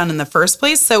drawdown in the first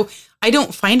place. So I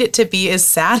don't find it to be as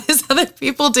sad as other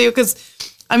people do. Because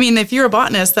I mean, if you're a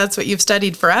botanist, that's what you've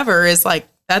studied forever, is like,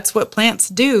 that's what plants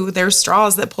do. They're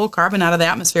straws that pull carbon out of the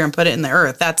atmosphere and put it in the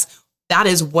earth. That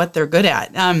is what they're good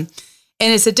at. And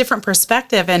it's a different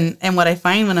perspective. And what I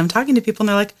find when I'm talking to people and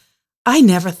they're like, I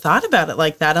never thought about it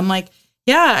like that. I'm like,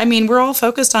 yeah, I mean, we're all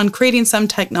focused on creating some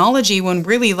technology when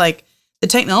really like the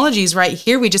technology is right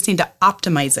here. We just need to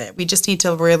optimize it. We just need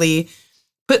to really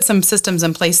put some systems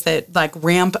in place that like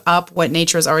ramp up what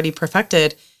nature has already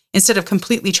perfected instead of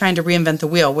completely trying to reinvent the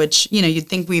wheel, which, you'd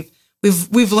think we've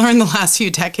learned the last few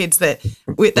decades that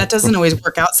that doesn't always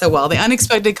work out so well. The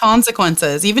unexpected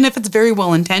consequences, even if it's very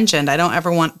well intentioned, I don't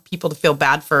ever want people to feel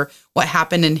bad for what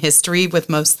happened in history with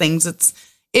most things.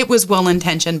 It was well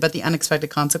intentioned, but the unexpected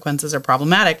consequences are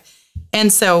problematic.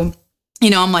 And so,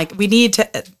 I'm like, we need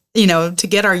to, to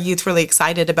get our youth really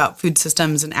excited about food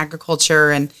systems and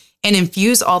agriculture and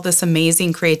infuse all this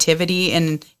amazing creativity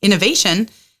and innovation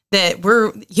that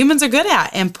humans are good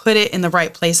at, and put it in the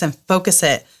right place and focus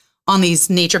it on these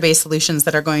nature-based solutions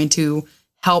that are going to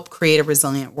help create a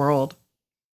resilient world.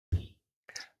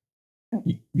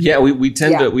 Yeah, we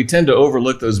tend to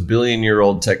overlook those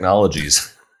billion-year-old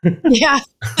technologies. Yeah.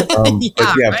 But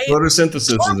right?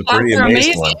 Photosynthesis is a pretty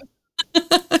amazing one.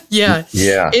 Yeah.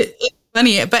 It's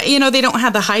funny, but they don't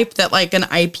have the hype that like an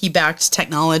IP-backed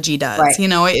technology does. Right.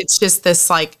 It's just this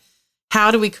like,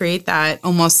 how do we create that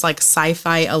almost like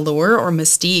sci-fi allure or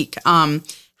mystique?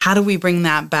 How do we bring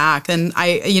that back? And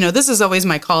this is always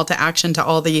my call to action to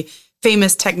all the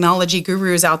famous technology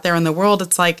gurus out there in the world.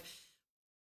 It's like,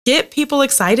 get people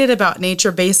excited about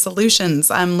nature-based solutions.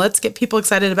 Let's get people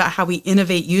excited about how we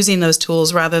innovate using those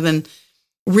tools rather than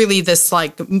really this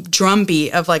like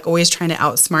drumbeat of like always trying to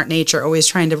outsmart nature, always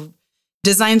trying to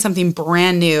design something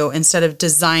brand new instead of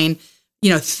design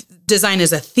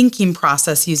as a thinking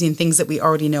process using things that we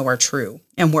already know are true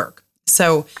and work.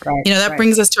 So, that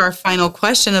brings us to our final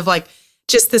question of like,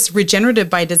 just this regenerative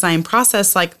by design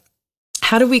process. Like,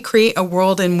 how do we create a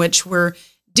world in which we're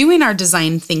doing our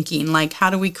design thinking? Like, how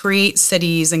do we create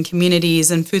cities and communities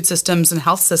and food systems and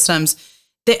health systems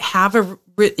that have a,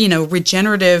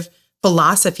 regenerative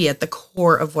philosophy at the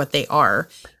core of what they are?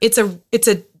 It's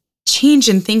a change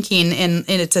in thinking, and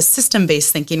it's a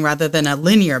system-based thinking rather than a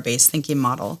linear-based thinking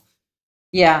model.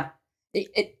 Yeah.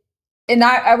 And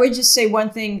I would just say one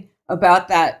thing about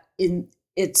that,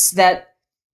 it's that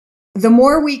the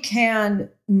more we can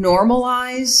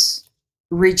normalize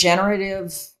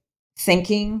regenerative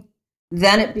thinking,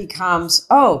 then it becomes,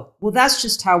 oh, well, that's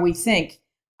just how we think.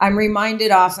 I'm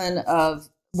reminded often of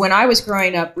when I was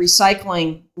growing up,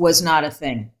 recycling was not a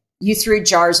thing. You threw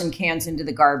jars and cans into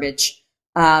the garbage.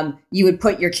 You would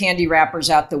put your candy wrappers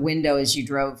out the window as you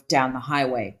drove down the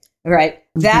highway. Right?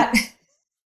 That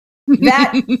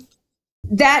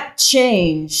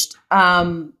changed,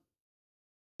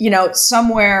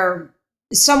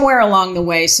 somewhere along the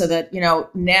way, so that,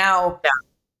 now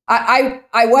I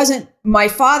wasn't, my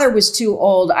father was too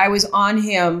old. I was on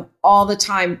him all the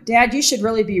time. Dad, you should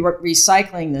really be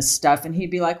recycling this stuff. And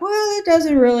he'd be like, well, it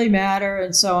doesn't really matter.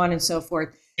 And so on and so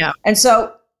forth. Yeah. And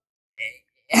so,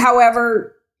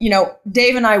 however,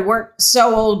 Dave and I weren't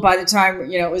so old by the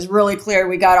time, it was really clear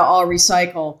we got to all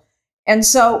recycle. And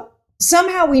so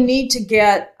somehow we need to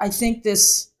get, I think,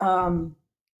 this,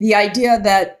 the idea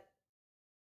that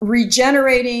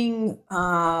regenerative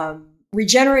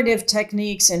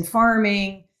techniques in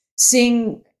farming,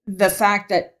 seeing the fact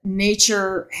that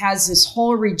nature has this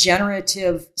whole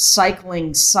regenerative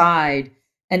cycling side,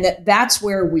 and that's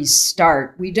where we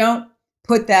start. We don't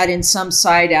put that in some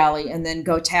side alley and then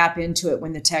go tap into it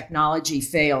when the technology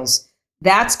fails.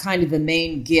 That's kind of the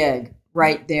main gig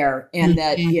right there. And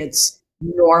that it's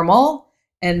normal,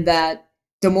 and that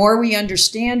the more we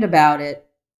understand about it,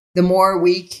 the more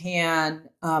we can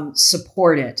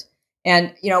support it.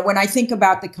 And, when I think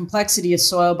about the complexity of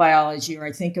soil biology, or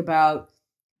I think about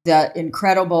the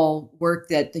incredible work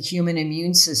that the human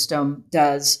immune system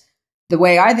does, the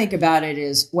way I think about it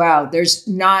is, wow, there's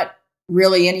not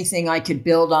really anything I could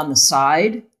build on the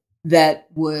side that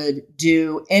would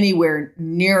do anywhere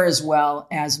near as well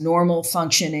as normal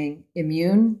functioning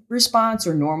immune response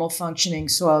or normal functioning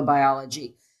soil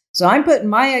biology. So I'm putting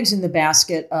my eggs in the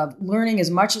basket of learning as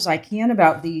much as I can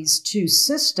about these two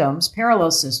systems,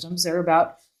 parallel systems. They're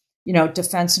about,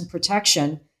 defense and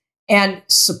protection, and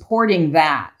supporting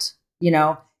that.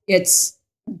 It's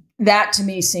that to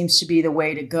me seems to be the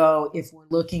way to go if we're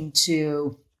looking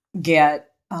to get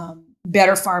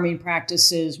better farming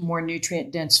practices, more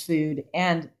nutrient dense food,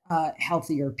 and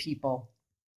healthier people.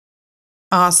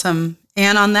 Awesome.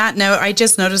 And on that note, I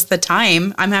just noticed the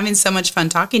time. I'm having so much fun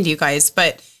talking to you guys,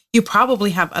 but you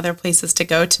probably have other places to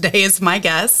go today is my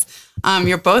guess.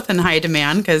 You're both in high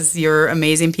demand because you're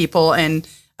amazing people and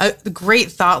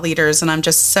great thought leaders. And I'm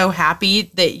just so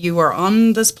happy that you are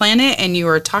on this planet and you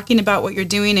are talking about what you're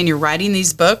doing and you're writing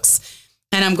these books.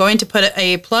 And I'm going to put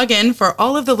a plug in for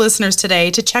all of the listeners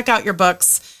today to check out your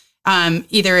books,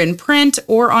 either in print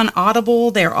or on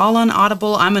Audible. They're all on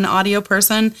Audible. I'm an audio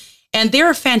person and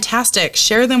they're fantastic.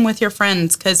 Share them with your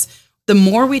friends because the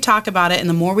more we talk about it and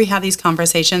the more we have these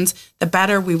conversations, the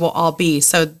better we will all be.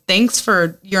 So thanks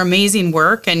for your amazing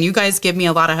work. And you guys give me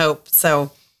a lot of hope.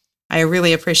 So I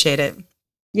really appreciate it.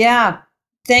 Yeah.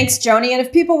 Thanks, Joni. And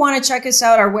if people want to check us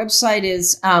out, our website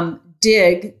is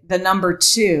dig, the number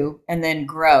 2, and then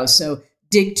grow. So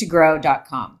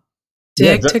digtogrow.com.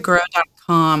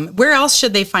 Digtogrow.com. Where else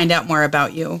should they find out more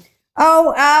about you?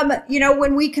 Oh,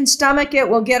 when we can stomach it,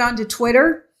 we'll get onto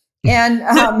Twitter and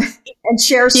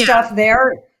share stuff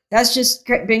there. That's just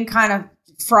been kind of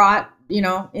fraught, in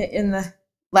the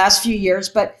last few years.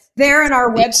 But there in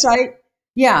our website,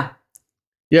 yeah.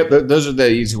 Yep, those are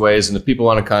the easy ways. And if people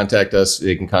want to contact us,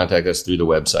 they can contact us through the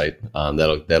website.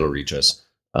 That'll reach us.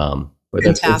 But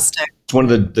fantastic. It's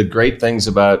one of the great things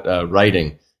about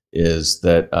writing is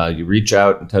that you reach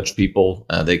out and touch people.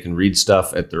 They can read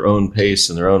stuff at their own pace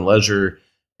and their own leisure.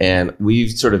 And we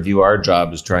sort of view our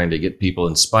job as trying to get people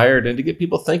inspired and to get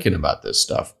people thinking about this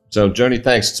stuff. So, Joni,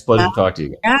 thanks. It's a pleasure to talk to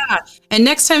you. Yeah. And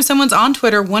next time someone's on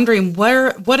Twitter wondering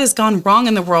what has gone wrong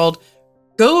in the world,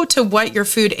 go to What Your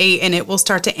Food Ate and it will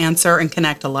start to answer and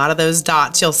connect a lot of those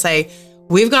dots. You'll say,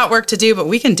 we've got work to do, but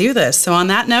we can do this. So on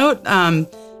that note,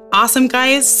 awesome,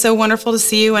 guys. So wonderful to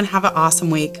see you and have an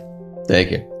awesome week. Thank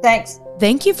you. Thanks.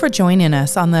 Thank you for joining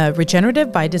us on the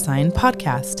Regenerative by Design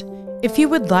podcast. If you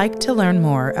would like to learn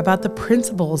more about the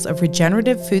principles of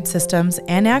regenerative food systems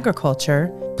and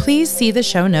agriculture, please see the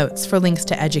show notes for links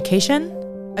to education,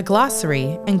 a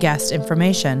glossary, and guest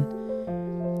information.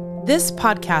 This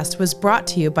podcast was brought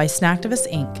to you by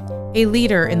Snacktivist Inc., a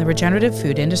leader in the regenerative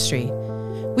food industry.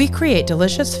 We create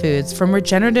delicious foods from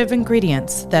regenerative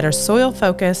ingredients that are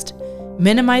soil-focused,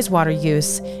 minimize water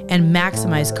use, and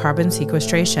maximize carbon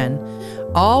sequestration,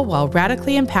 all while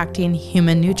radically impacting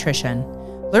human nutrition.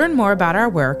 Learn more about our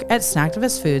work at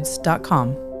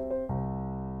snacktivistfoods.com.